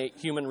eliminate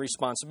human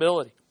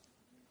responsibility.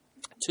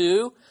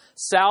 Two,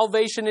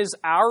 salvation is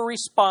our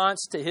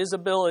response to His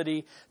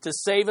ability to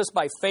save us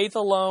by faith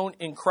alone,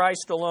 in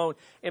Christ alone.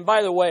 And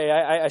by the way,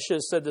 I should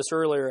have said this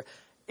earlier.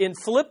 In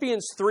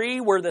Philippians 3,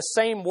 where the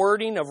same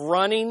wording of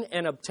running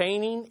and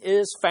obtaining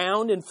is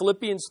found in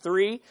Philippians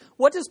 3,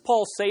 what does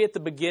Paul say at the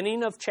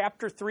beginning of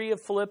chapter 3 of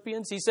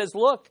Philippians? He says,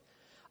 look,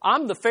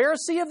 I'm the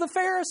Pharisee of the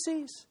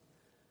Pharisees.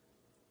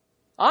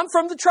 I'm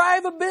from the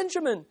tribe of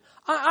Benjamin.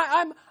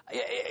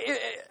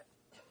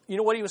 You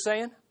know what he was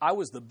saying? I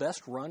was the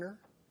best runner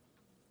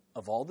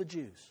of all the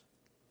Jews.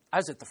 I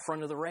was at the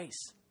front of the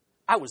race.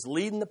 I was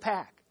leading the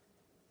pack.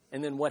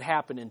 And then what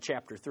happened in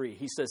chapter 3?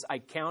 He says, I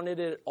counted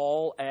it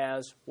all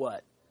as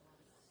what?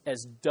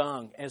 As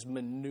dung, as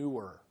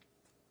manure,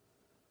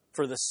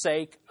 for the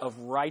sake of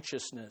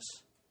righteousness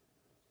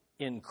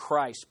in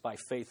Christ by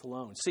faith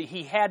alone. See,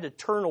 he had to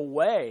turn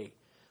away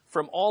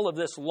from all of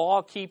this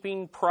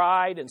law-keeping,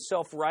 pride, and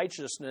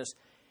self-righteousness,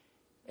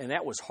 and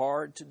that was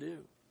hard to do.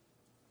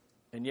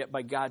 And yet,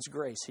 by God's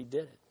grace, he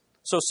did it.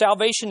 So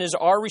salvation is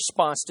our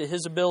response to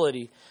His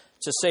ability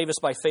to save us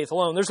by faith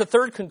alone. There's a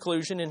third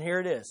conclusion, and here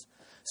it is.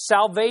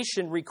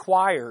 Salvation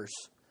requires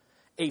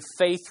a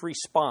faith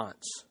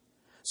response.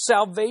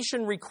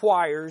 Salvation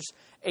requires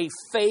a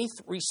faith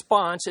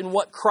response in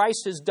what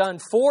Christ has done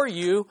for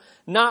you,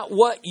 not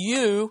what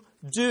you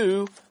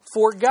do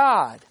for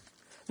God.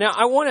 Now,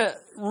 I want to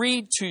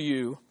read to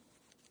you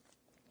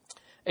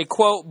a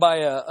quote by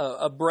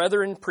a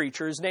brethren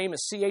preacher. His name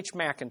is C.H.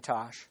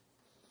 Mackintosh.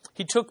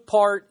 He took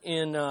part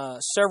in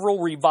several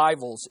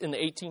revivals in the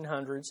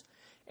 1800s,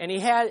 and he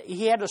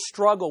had a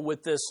struggle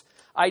with this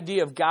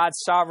idea of God's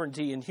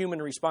sovereignty and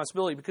human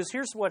responsibility, because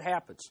here's what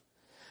happens.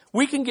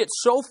 We can get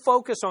so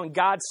focused on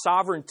God's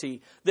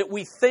sovereignty that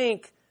we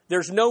think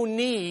there's no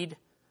need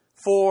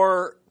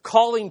for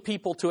calling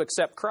people to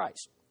accept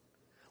Christ.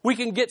 We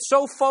can get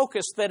so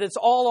focused that it's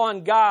all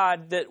on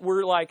God that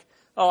we're like,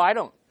 oh, I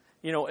don't.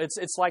 You know,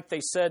 it's like they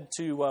said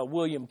to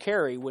William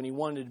Carey when he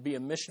wanted to be a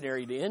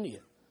missionary to India.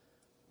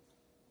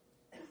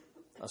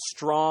 A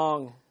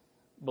strong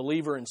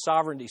believer in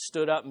sovereignty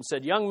stood up and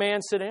said, young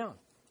man, sit down.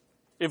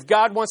 If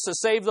God wants to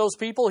save those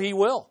people, He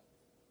will.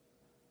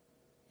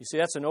 You see,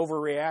 that's an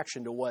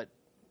overreaction to what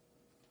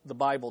the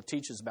Bible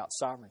teaches about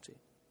sovereignty.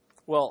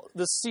 Well,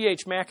 this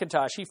C.H.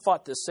 Mackintosh, he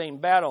fought this same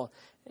battle.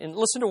 And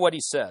listen to what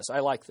he says. I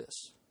like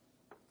this.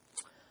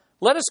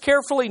 Let us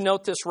carefully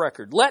note this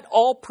record. Let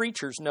all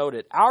preachers note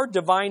it. Our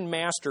divine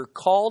Master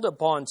called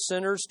upon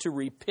sinners to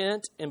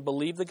repent and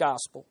believe the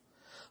gospel.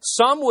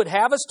 Some would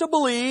have us to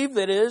believe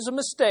that it is a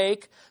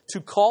mistake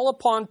to call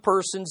upon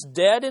persons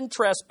dead in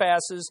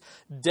trespasses,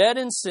 dead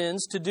in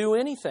sins, to do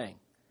anything.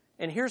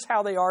 And here's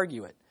how they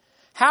argue it.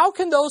 How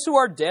can those who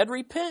are dead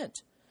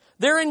repent?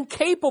 They're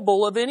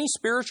incapable of any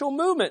spiritual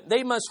movement.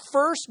 They must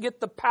first get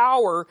the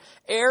power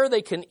ere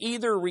they can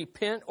either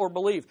repent or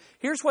believe.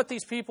 Here's what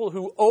these people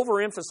who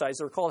overemphasize,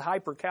 they're called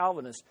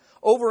hyper-Calvinists,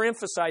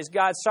 overemphasize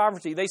God's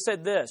sovereignty. They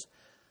said this,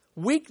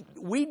 we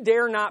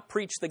dare not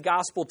preach the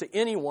gospel to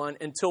anyone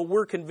until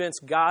we're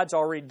convinced God's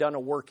already done a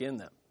work in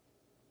them.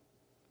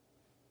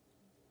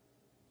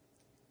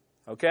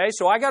 Okay,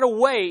 so I got to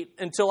wait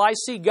until I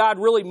see God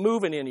really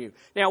moving in you.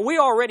 Now, we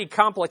already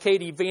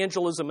complicate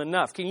evangelism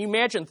enough. Can you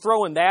imagine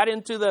throwing that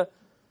into the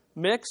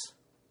mix?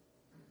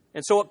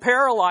 And so it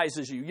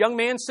paralyzes you. Young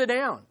man, sit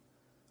down.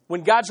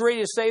 When God's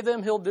ready to save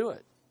them, He'll do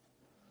it.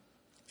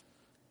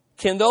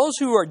 Can those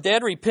who are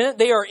dead repent?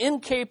 They are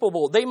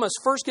incapable. They must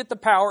first get the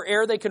power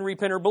ere they can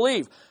repent or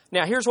believe.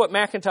 Now, here's what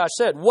Mackintosh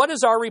said. What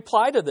is our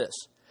reply to this?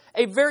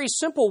 A very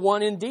simple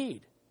one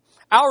indeed.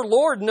 Our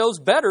Lord knows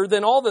better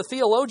than all the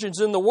theologians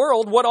in the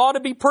world what ought to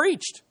be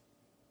preached.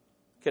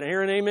 Can I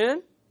hear an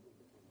amen?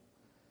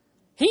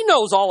 He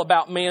knows all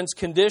about man's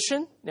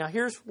condition. Now,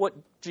 here's what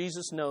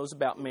Jesus knows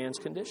about man's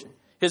condition.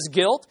 His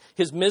guilt,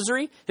 his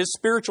misery, his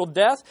spiritual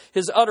death,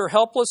 his utter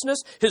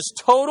helplessness, his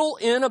total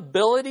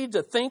inability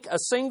to think a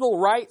single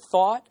right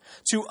thought,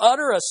 to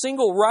utter a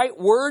single right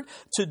word,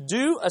 to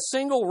do a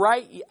single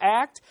right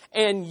act,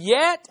 and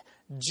yet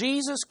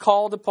Jesus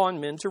called upon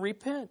men to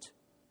repent.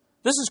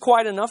 This is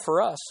quite enough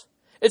for us.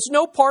 It's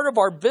no part of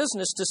our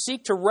business to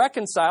seek to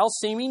reconcile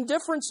seeming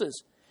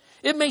differences.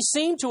 It may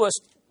seem to us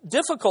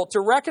difficult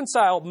to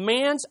reconcile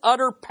man's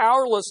utter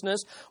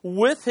powerlessness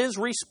with his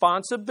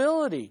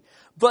responsibility.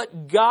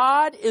 But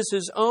God is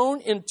His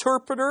own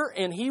interpreter,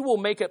 and He will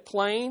make it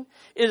plain.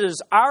 It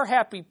is our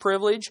happy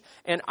privilege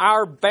and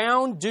our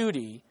bound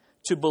duty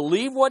to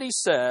believe what He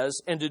says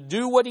and to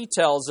do what He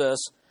tells us.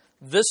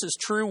 This is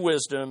true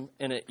wisdom,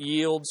 and it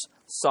yields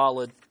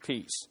solid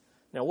peace.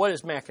 Now, what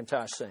is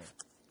Mackintosh saying?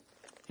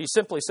 He's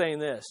simply saying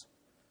this.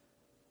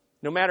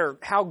 No matter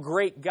how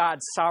great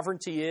God's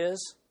sovereignty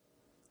is,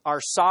 our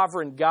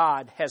sovereign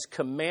God has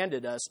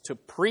commanded us to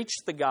preach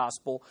the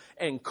gospel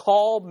and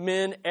call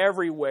men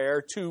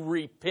everywhere to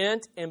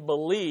repent and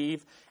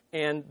believe,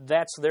 and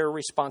that's their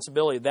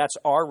responsibility. That's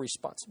our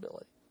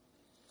responsibility.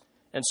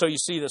 And so you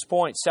see this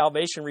point.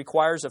 Salvation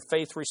requires a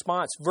faith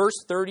response. Verse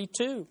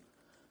 32.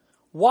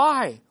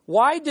 Why?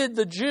 Why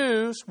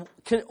are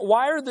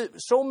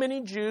so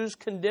many Jews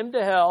condemned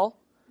to hell?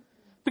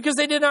 Because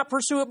they did not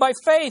pursue it by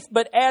faith,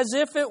 but as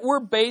if it were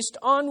based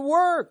on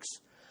works.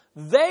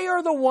 They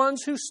are the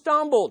ones who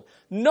stumbled.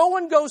 No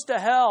one goes to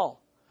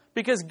hell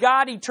because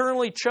God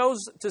eternally chose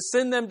to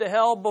send them to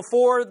hell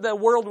before the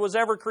world was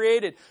ever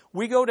created.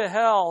 We go to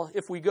hell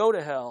if we go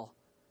to hell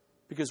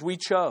because we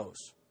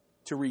chose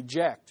to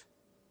reject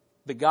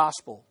the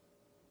gospel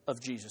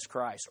of Jesus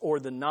Christ or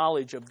the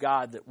knowledge of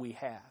God that we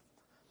have.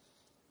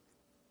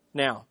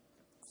 Now,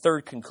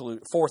 fourth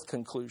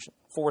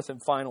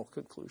and final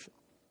conclusion.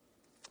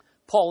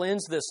 Paul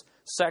ends this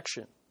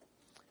section.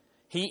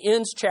 He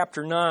ends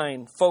chapter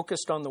 9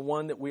 focused on the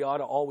one that we ought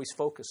to always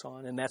focus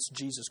on, and that's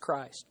Jesus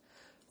Christ.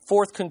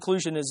 Fourth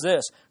conclusion is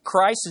this.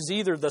 Christ is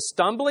either the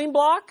stumbling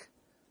block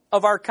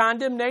of our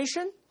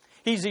condemnation,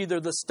 He's either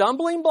the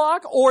stumbling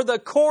block or the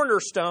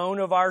cornerstone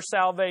of our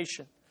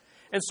salvation.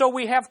 And so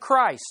we have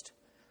Christ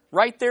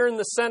right there in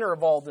the center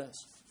of all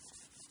this.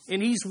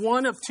 And He's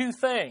one of two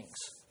things,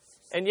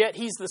 and yet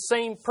He's the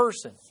same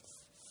person.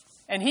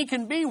 And He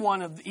can be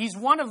He's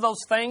one of those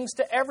things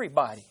to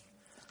everybody.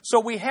 So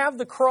we have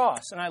the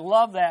cross, and I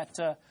love that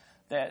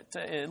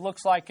it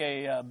looks like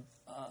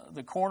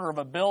the corner of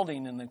a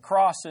building and the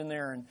cross in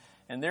there,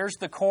 and there's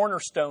the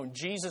cornerstone,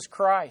 Jesus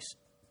Christ.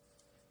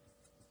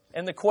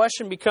 And the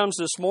question becomes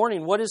this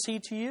morning, what is He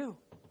to you?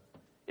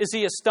 Is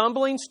He a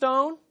stumbling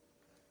stone?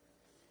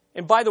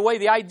 And by the way,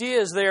 the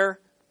idea is they're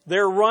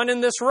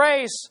running this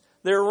race.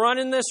 They're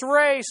running this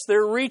race.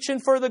 They're reaching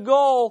for the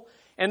goal.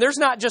 And there's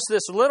not just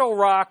this little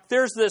rock.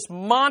 There's this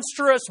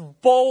monstrous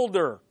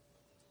boulder.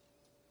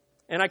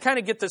 And I kind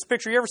of get this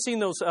picture. You ever seen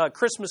those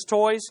Christmas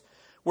toys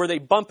where they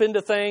bump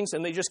into things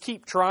and they just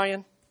keep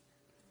trying?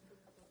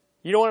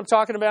 You know what I'm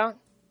talking about?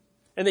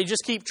 And they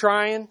just keep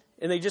trying,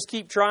 and they just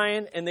keep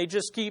trying, and they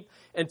just keep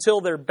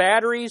until their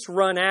batteries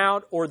run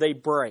out or they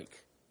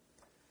break.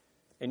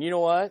 And you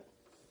know what?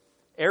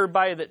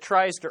 Everybody that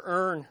tries to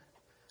earn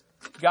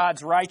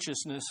God's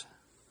righteousness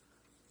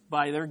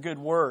by their good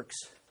works,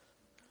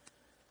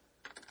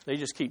 they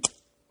just keep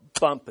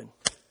bumping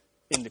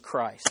into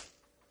Christ.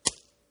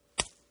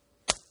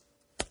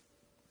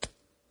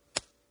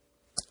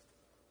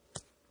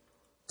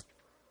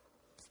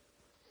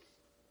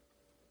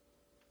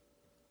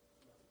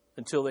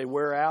 Until they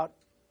wear out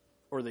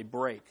or they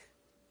break,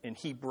 and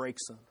He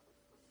breaks them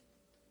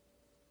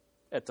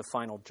at the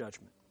final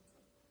judgment.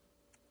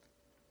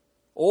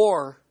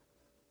 Or,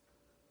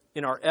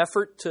 in our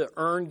effort to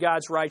earn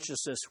God's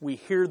righteousness, we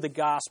hear the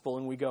gospel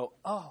and we go,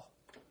 oh,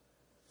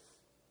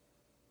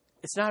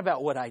 it's not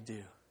about what I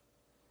do.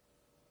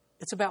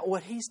 It's about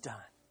what He's done.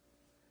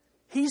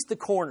 He's the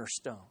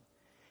cornerstone.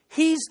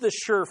 He's the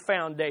sure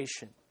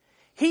foundation.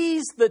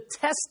 He's the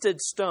tested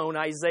stone,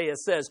 Isaiah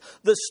says.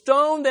 The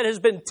stone that has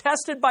been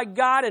tested by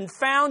God and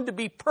found to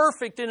be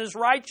perfect in His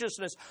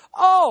righteousness.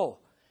 Oh,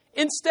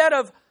 instead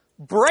of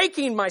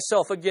breaking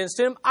myself against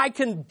Him, I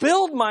can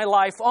build my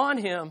life on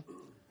Him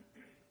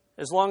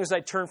as long as I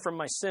turn from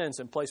my sins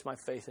and place my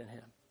faith in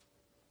Him.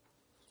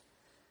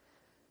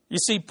 You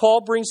see,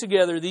 Paul brings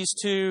together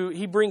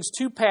he brings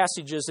two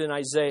passages in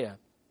Isaiah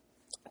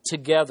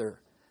together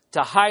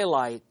to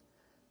highlight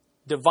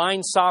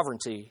divine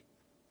sovereignty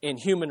and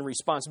human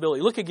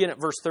responsibility. Look again at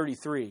verse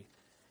 33.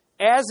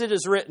 As it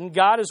is written,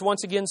 God is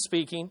once again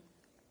speaking,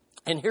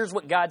 and here's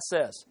what God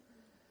says.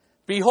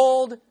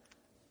 Behold,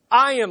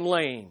 I am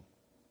laying.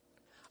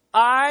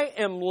 I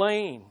am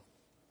laying.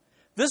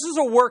 This is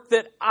a work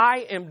that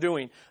I am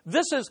doing.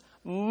 This is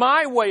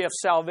my way of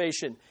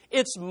salvation.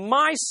 It's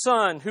my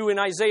Son who in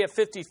Isaiah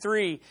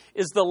 53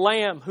 is the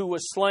Lamb who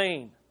was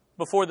slain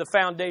before the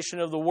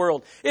foundation of the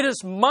world. It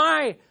is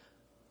my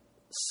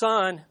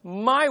Son,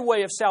 my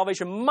way of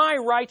salvation, my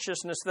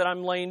righteousness that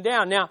I'm laying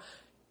down. Now,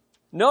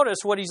 notice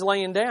what He's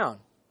laying down.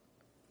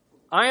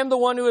 I am the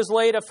one who has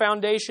laid a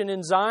foundation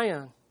in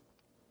Zion.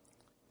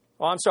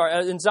 Well, I'm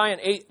sorry, in Zion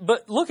 8.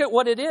 But look at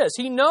what it is.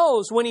 He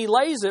knows when He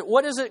lays it,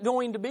 what is it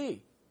going to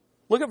be?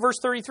 Look at verse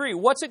 33.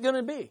 What's it going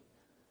to be?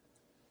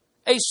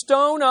 A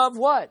stone of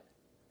what?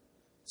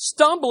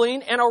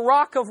 Stumbling, and a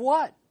rock of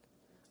what?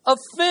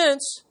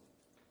 Offense.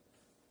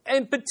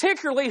 And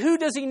particularly, who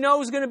does He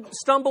know is going to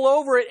stumble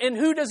over it, and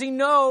who does He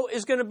know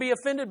is going to be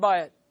offended by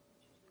it?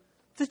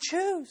 The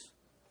Jews.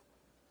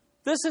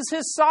 This is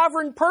His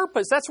sovereign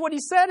purpose. That's what He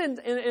said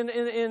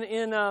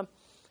in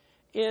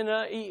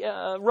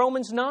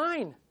Romans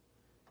 9.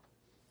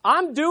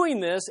 I'm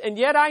doing this, and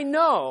yet I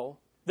know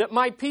that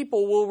my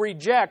people will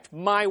reject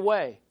my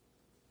way.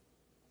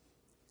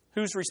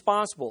 Who's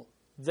responsible?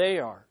 They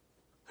are.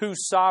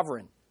 Who's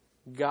sovereign?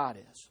 God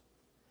is.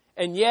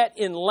 And yet,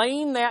 in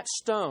laying that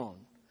stone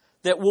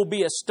that will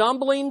be a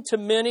stumbling to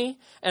many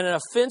and an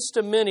offense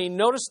to many,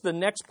 notice the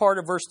next part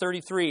of verse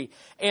 33.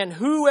 And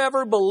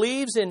whoever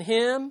believes in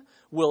Him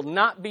will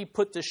not be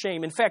put to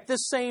shame. In fact,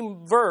 this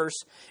same verse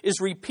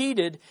is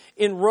repeated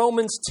in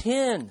Romans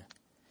 10,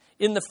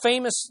 in the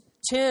famous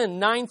 10,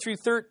 9 through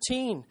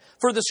 13.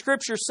 For the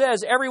Scripture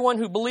says, everyone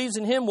who believes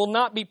in Him will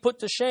not be put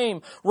to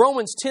shame.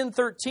 Romans 10,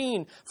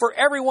 13. For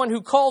everyone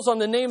who calls on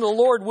the name of the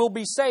Lord will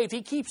be saved.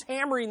 He keeps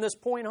hammering this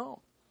point home.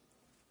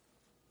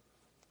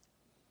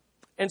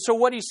 And so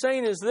what he's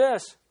saying is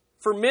this.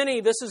 For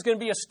many, this is going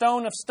to be a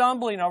stone of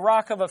stumbling, a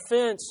rock of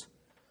offense.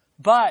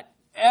 But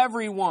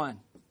everyone,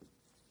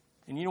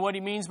 and you know what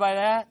he means by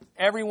that?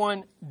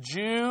 Everyone,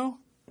 Jew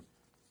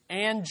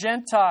and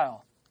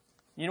Gentile.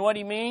 You know what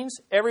he means?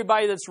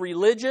 Everybody that's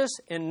religious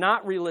and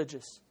not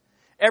religious.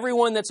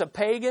 Everyone that's a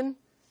pagan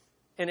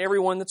and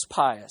everyone that's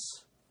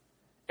pious.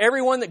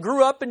 Everyone that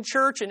grew up in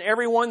church and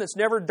everyone that's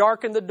never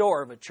darkened the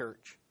door of a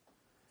church.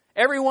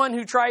 Everyone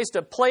who tries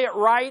to play it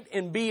right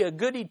and be a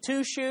goody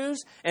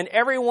two-shoes, and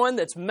everyone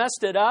that's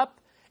messed it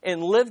up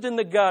and lived in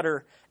the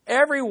gutter.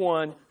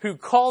 Everyone who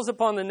calls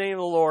upon the name of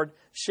the Lord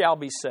shall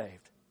be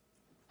saved.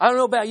 I don't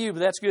know about you,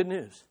 but that's good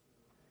news.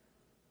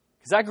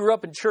 Because I grew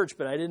up in church,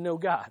 but I didn't know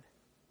God.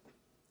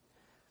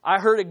 I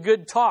heard a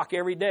good talk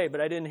every day,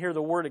 but I didn't hear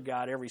the Word of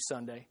God every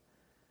Sunday.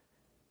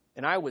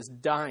 And I was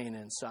dying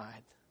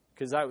inside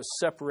because I was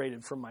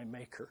separated from my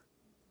Maker.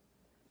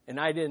 And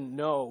I didn't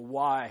know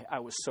why I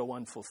was so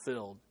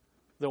unfulfilled.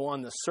 Though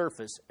on the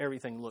surface,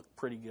 everything looked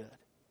pretty good.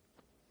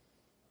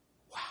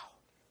 Wow.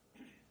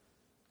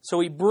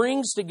 So he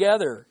brings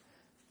together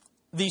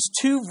these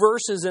two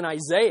verses in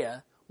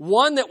Isaiah,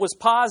 one that was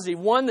positive,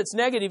 one that's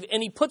negative,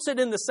 and he puts it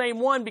in the same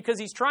one because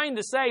he's trying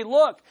to say,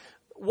 look,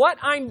 what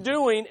I'm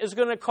doing is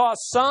going to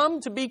cause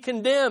some to be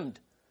condemned.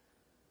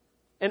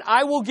 And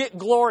I will get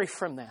glory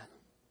from that.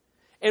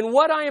 And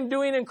what I am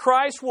doing in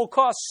Christ will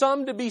cause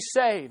some to be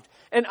saved.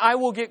 And I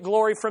will get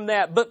glory from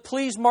that. But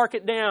please mark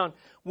it down.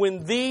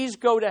 When these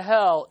go to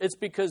hell, it's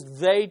because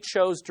they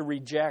chose to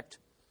reject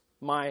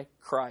my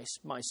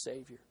Christ, my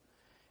Savior.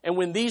 And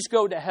when these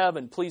go to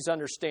heaven, please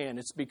understand,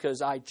 it's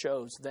because I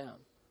chose them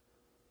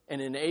and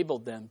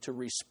enabled them to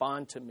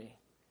respond to me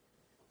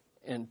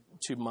and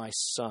to my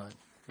Son.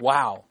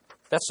 Wow,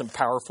 that's some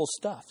powerful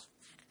stuff.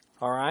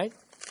 All right?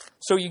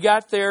 So you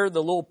got there the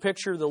little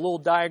picture, the little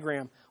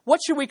diagram. What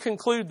should we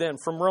conclude then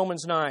from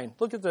Romans 9?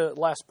 Look at the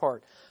last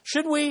part.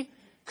 Should we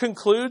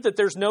conclude that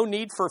there's no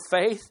need for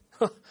faith?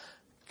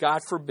 God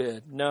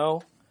forbid.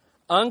 No.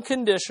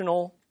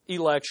 Unconditional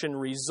election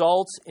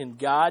results in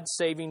God's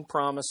saving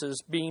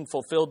promises being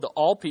fulfilled to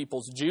all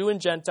peoples, Jew and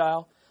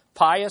Gentile,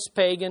 pious,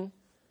 pagan,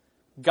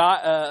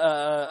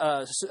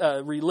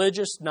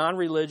 religious,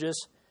 non-religious.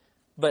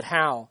 But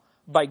how?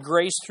 By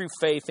grace through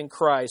faith in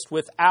Christ,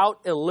 without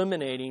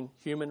eliminating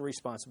human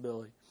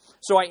responsibility.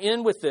 So I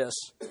end with this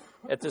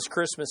at this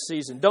Christmas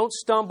season. Don't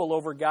stumble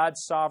over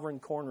God's sovereign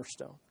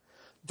cornerstone.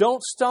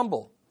 Don't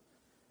stumble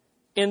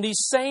in these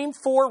same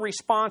four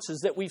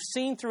responses that we've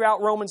seen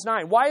throughout Romans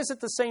 9. Why is it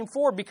the same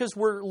four? Because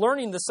we're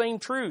learning the same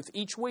truth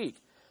each week.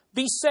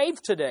 Be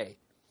saved today.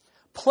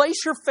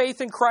 Place your faith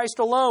in Christ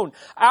alone.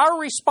 Our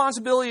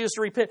responsibility is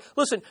to repent.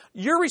 Listen,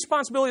 your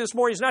responsibility this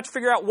morning is not to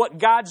figure out what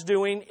God's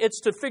doing.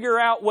 It's to figure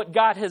out what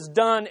God has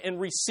done and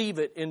receive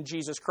it in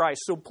Jesus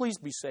Christ. So please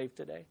be saved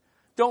today.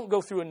 Don't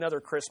go through another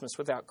Christmas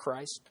without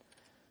Christ.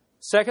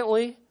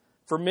 Secondly,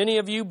 for many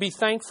of you, be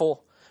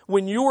thankful.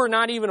 When you were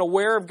not even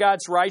aware of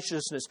God's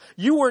righteousness,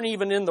 you weren't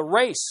even in the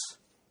race.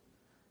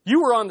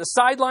 You were on the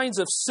sidelines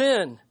of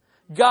sin.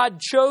 God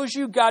chose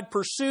you, God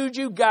pursued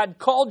you, God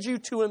called you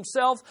to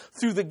Himself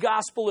through the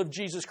gospel of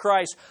Jesus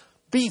Christ.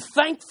 Be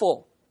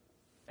thankful.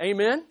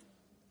 Amen?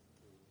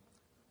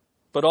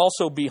 But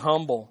also be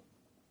humble.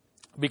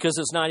 Because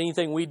it's not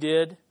anything we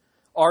did,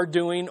 are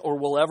doing, or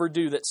will ever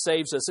do that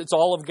saves us. It's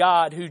all of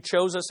God who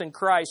chose us in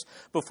Christ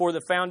before the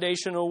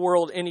foundation of the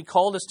world, and He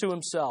called us to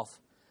Himself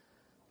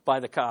by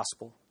the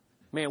gospel.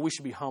 Man, we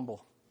should be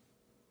humble.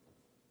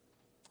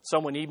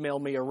 Someone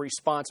emailed me a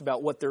response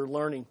about what they're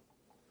learning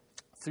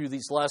through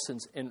these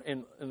lessons,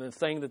 and the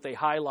thing that they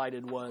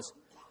highlighted was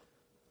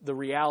the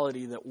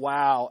reality that,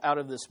 wow, out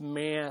of this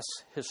mass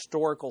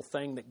historical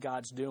thing that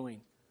God's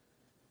doing,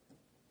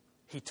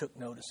 He took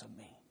notice of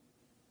me.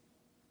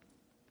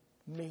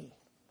 Me,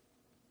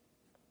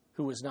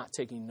 who was not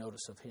taking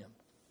notice of Him.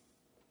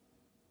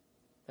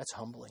 That's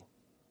humbling.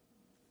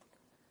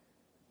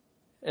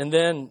 And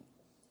then,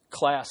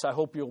 class, I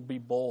hope you'll be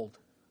bold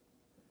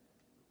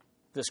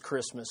this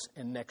Christmas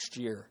and next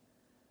year.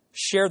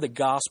 Share the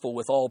gospel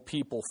with all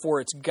people, for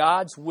it's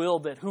God's will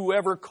that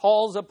whoever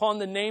calls upon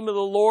the name of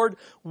the Lord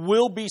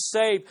will be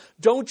saved.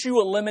 Don't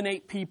you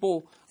eliminate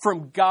people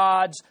from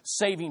God's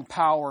saving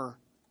power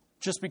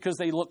just because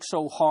they look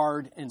so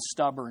hard and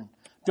stubborn.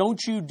 Don't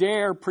you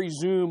dare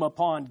presume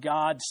upon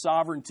God's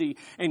sovereignty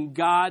and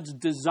God's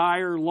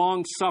desire,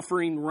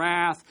 long-suffering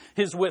wrath,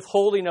 His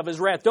withholding of His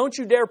wrath. Don't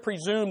you dare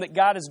presume that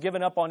God has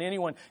given up on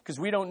anyone, because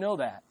we don't know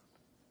that.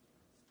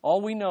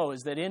 All we know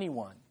is that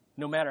anyone,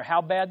 no matter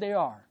how bad they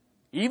are,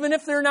 even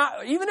if they're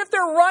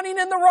running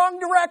in the wrong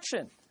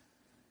direction,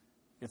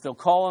 if they'll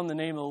call on the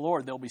name of the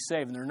Lord, they'll be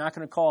saved. And they're not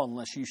going to call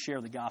unless you share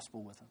the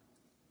gospel with them.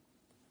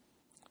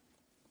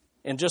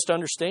 And just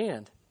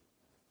understand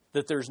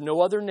that there's no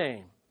other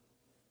name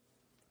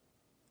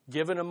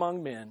given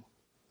among men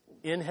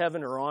in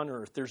heaven or on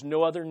earth, there's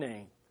no other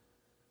name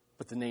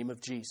but the name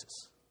of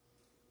Jesus.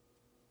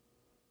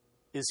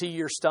 Is He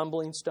your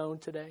stumbling stone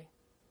today?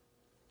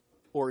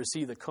 Or is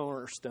He the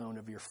cornerstone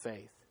of your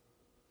faith?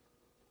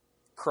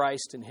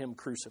 Christ and Him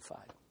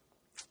crucified.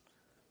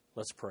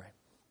 Let's pray.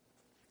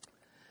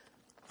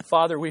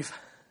 Father, we've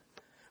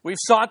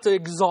sought to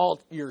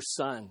exalt your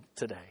Son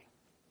today,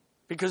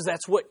 because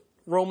that's what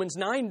Romans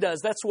 9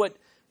 does. That's what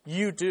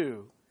you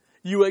do.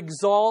 You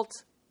exalt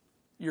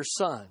your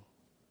Son,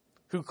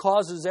 who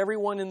causes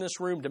everyone in this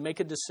room to make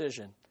a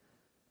decision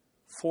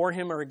for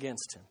Him or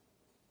against Him.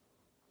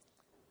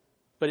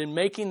 But in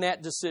making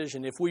that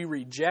decision, if we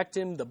reject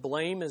Him, the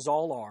blame is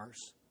all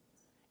ours.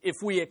 If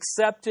we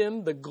accept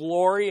Him, the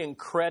glory and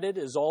credit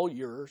is all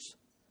yours.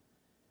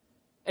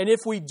 And if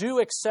we do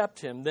accept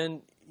Him,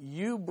 then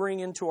you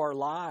bring into our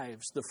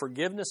lives the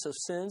forgiveness of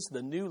sins,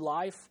 the new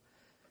life.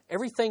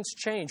 Everything's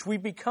changed. We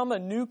become a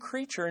new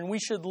creature, and we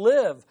should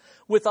live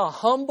with a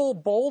humble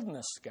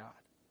boldness, God.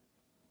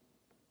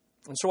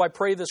 And so I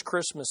pray this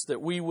Christmas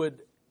that we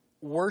would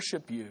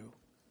worship you,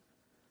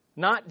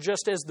 not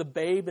just as the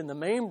babe in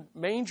the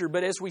manger,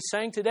 but as we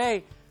sang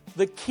today,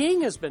 the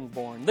King has been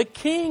born. The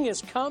King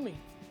is coming.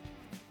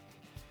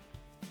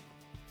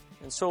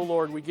 And so,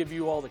 Lord, we give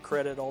you all the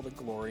credit, all the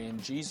glory.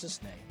 In Jesus'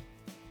 name,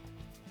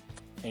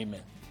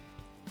 amen.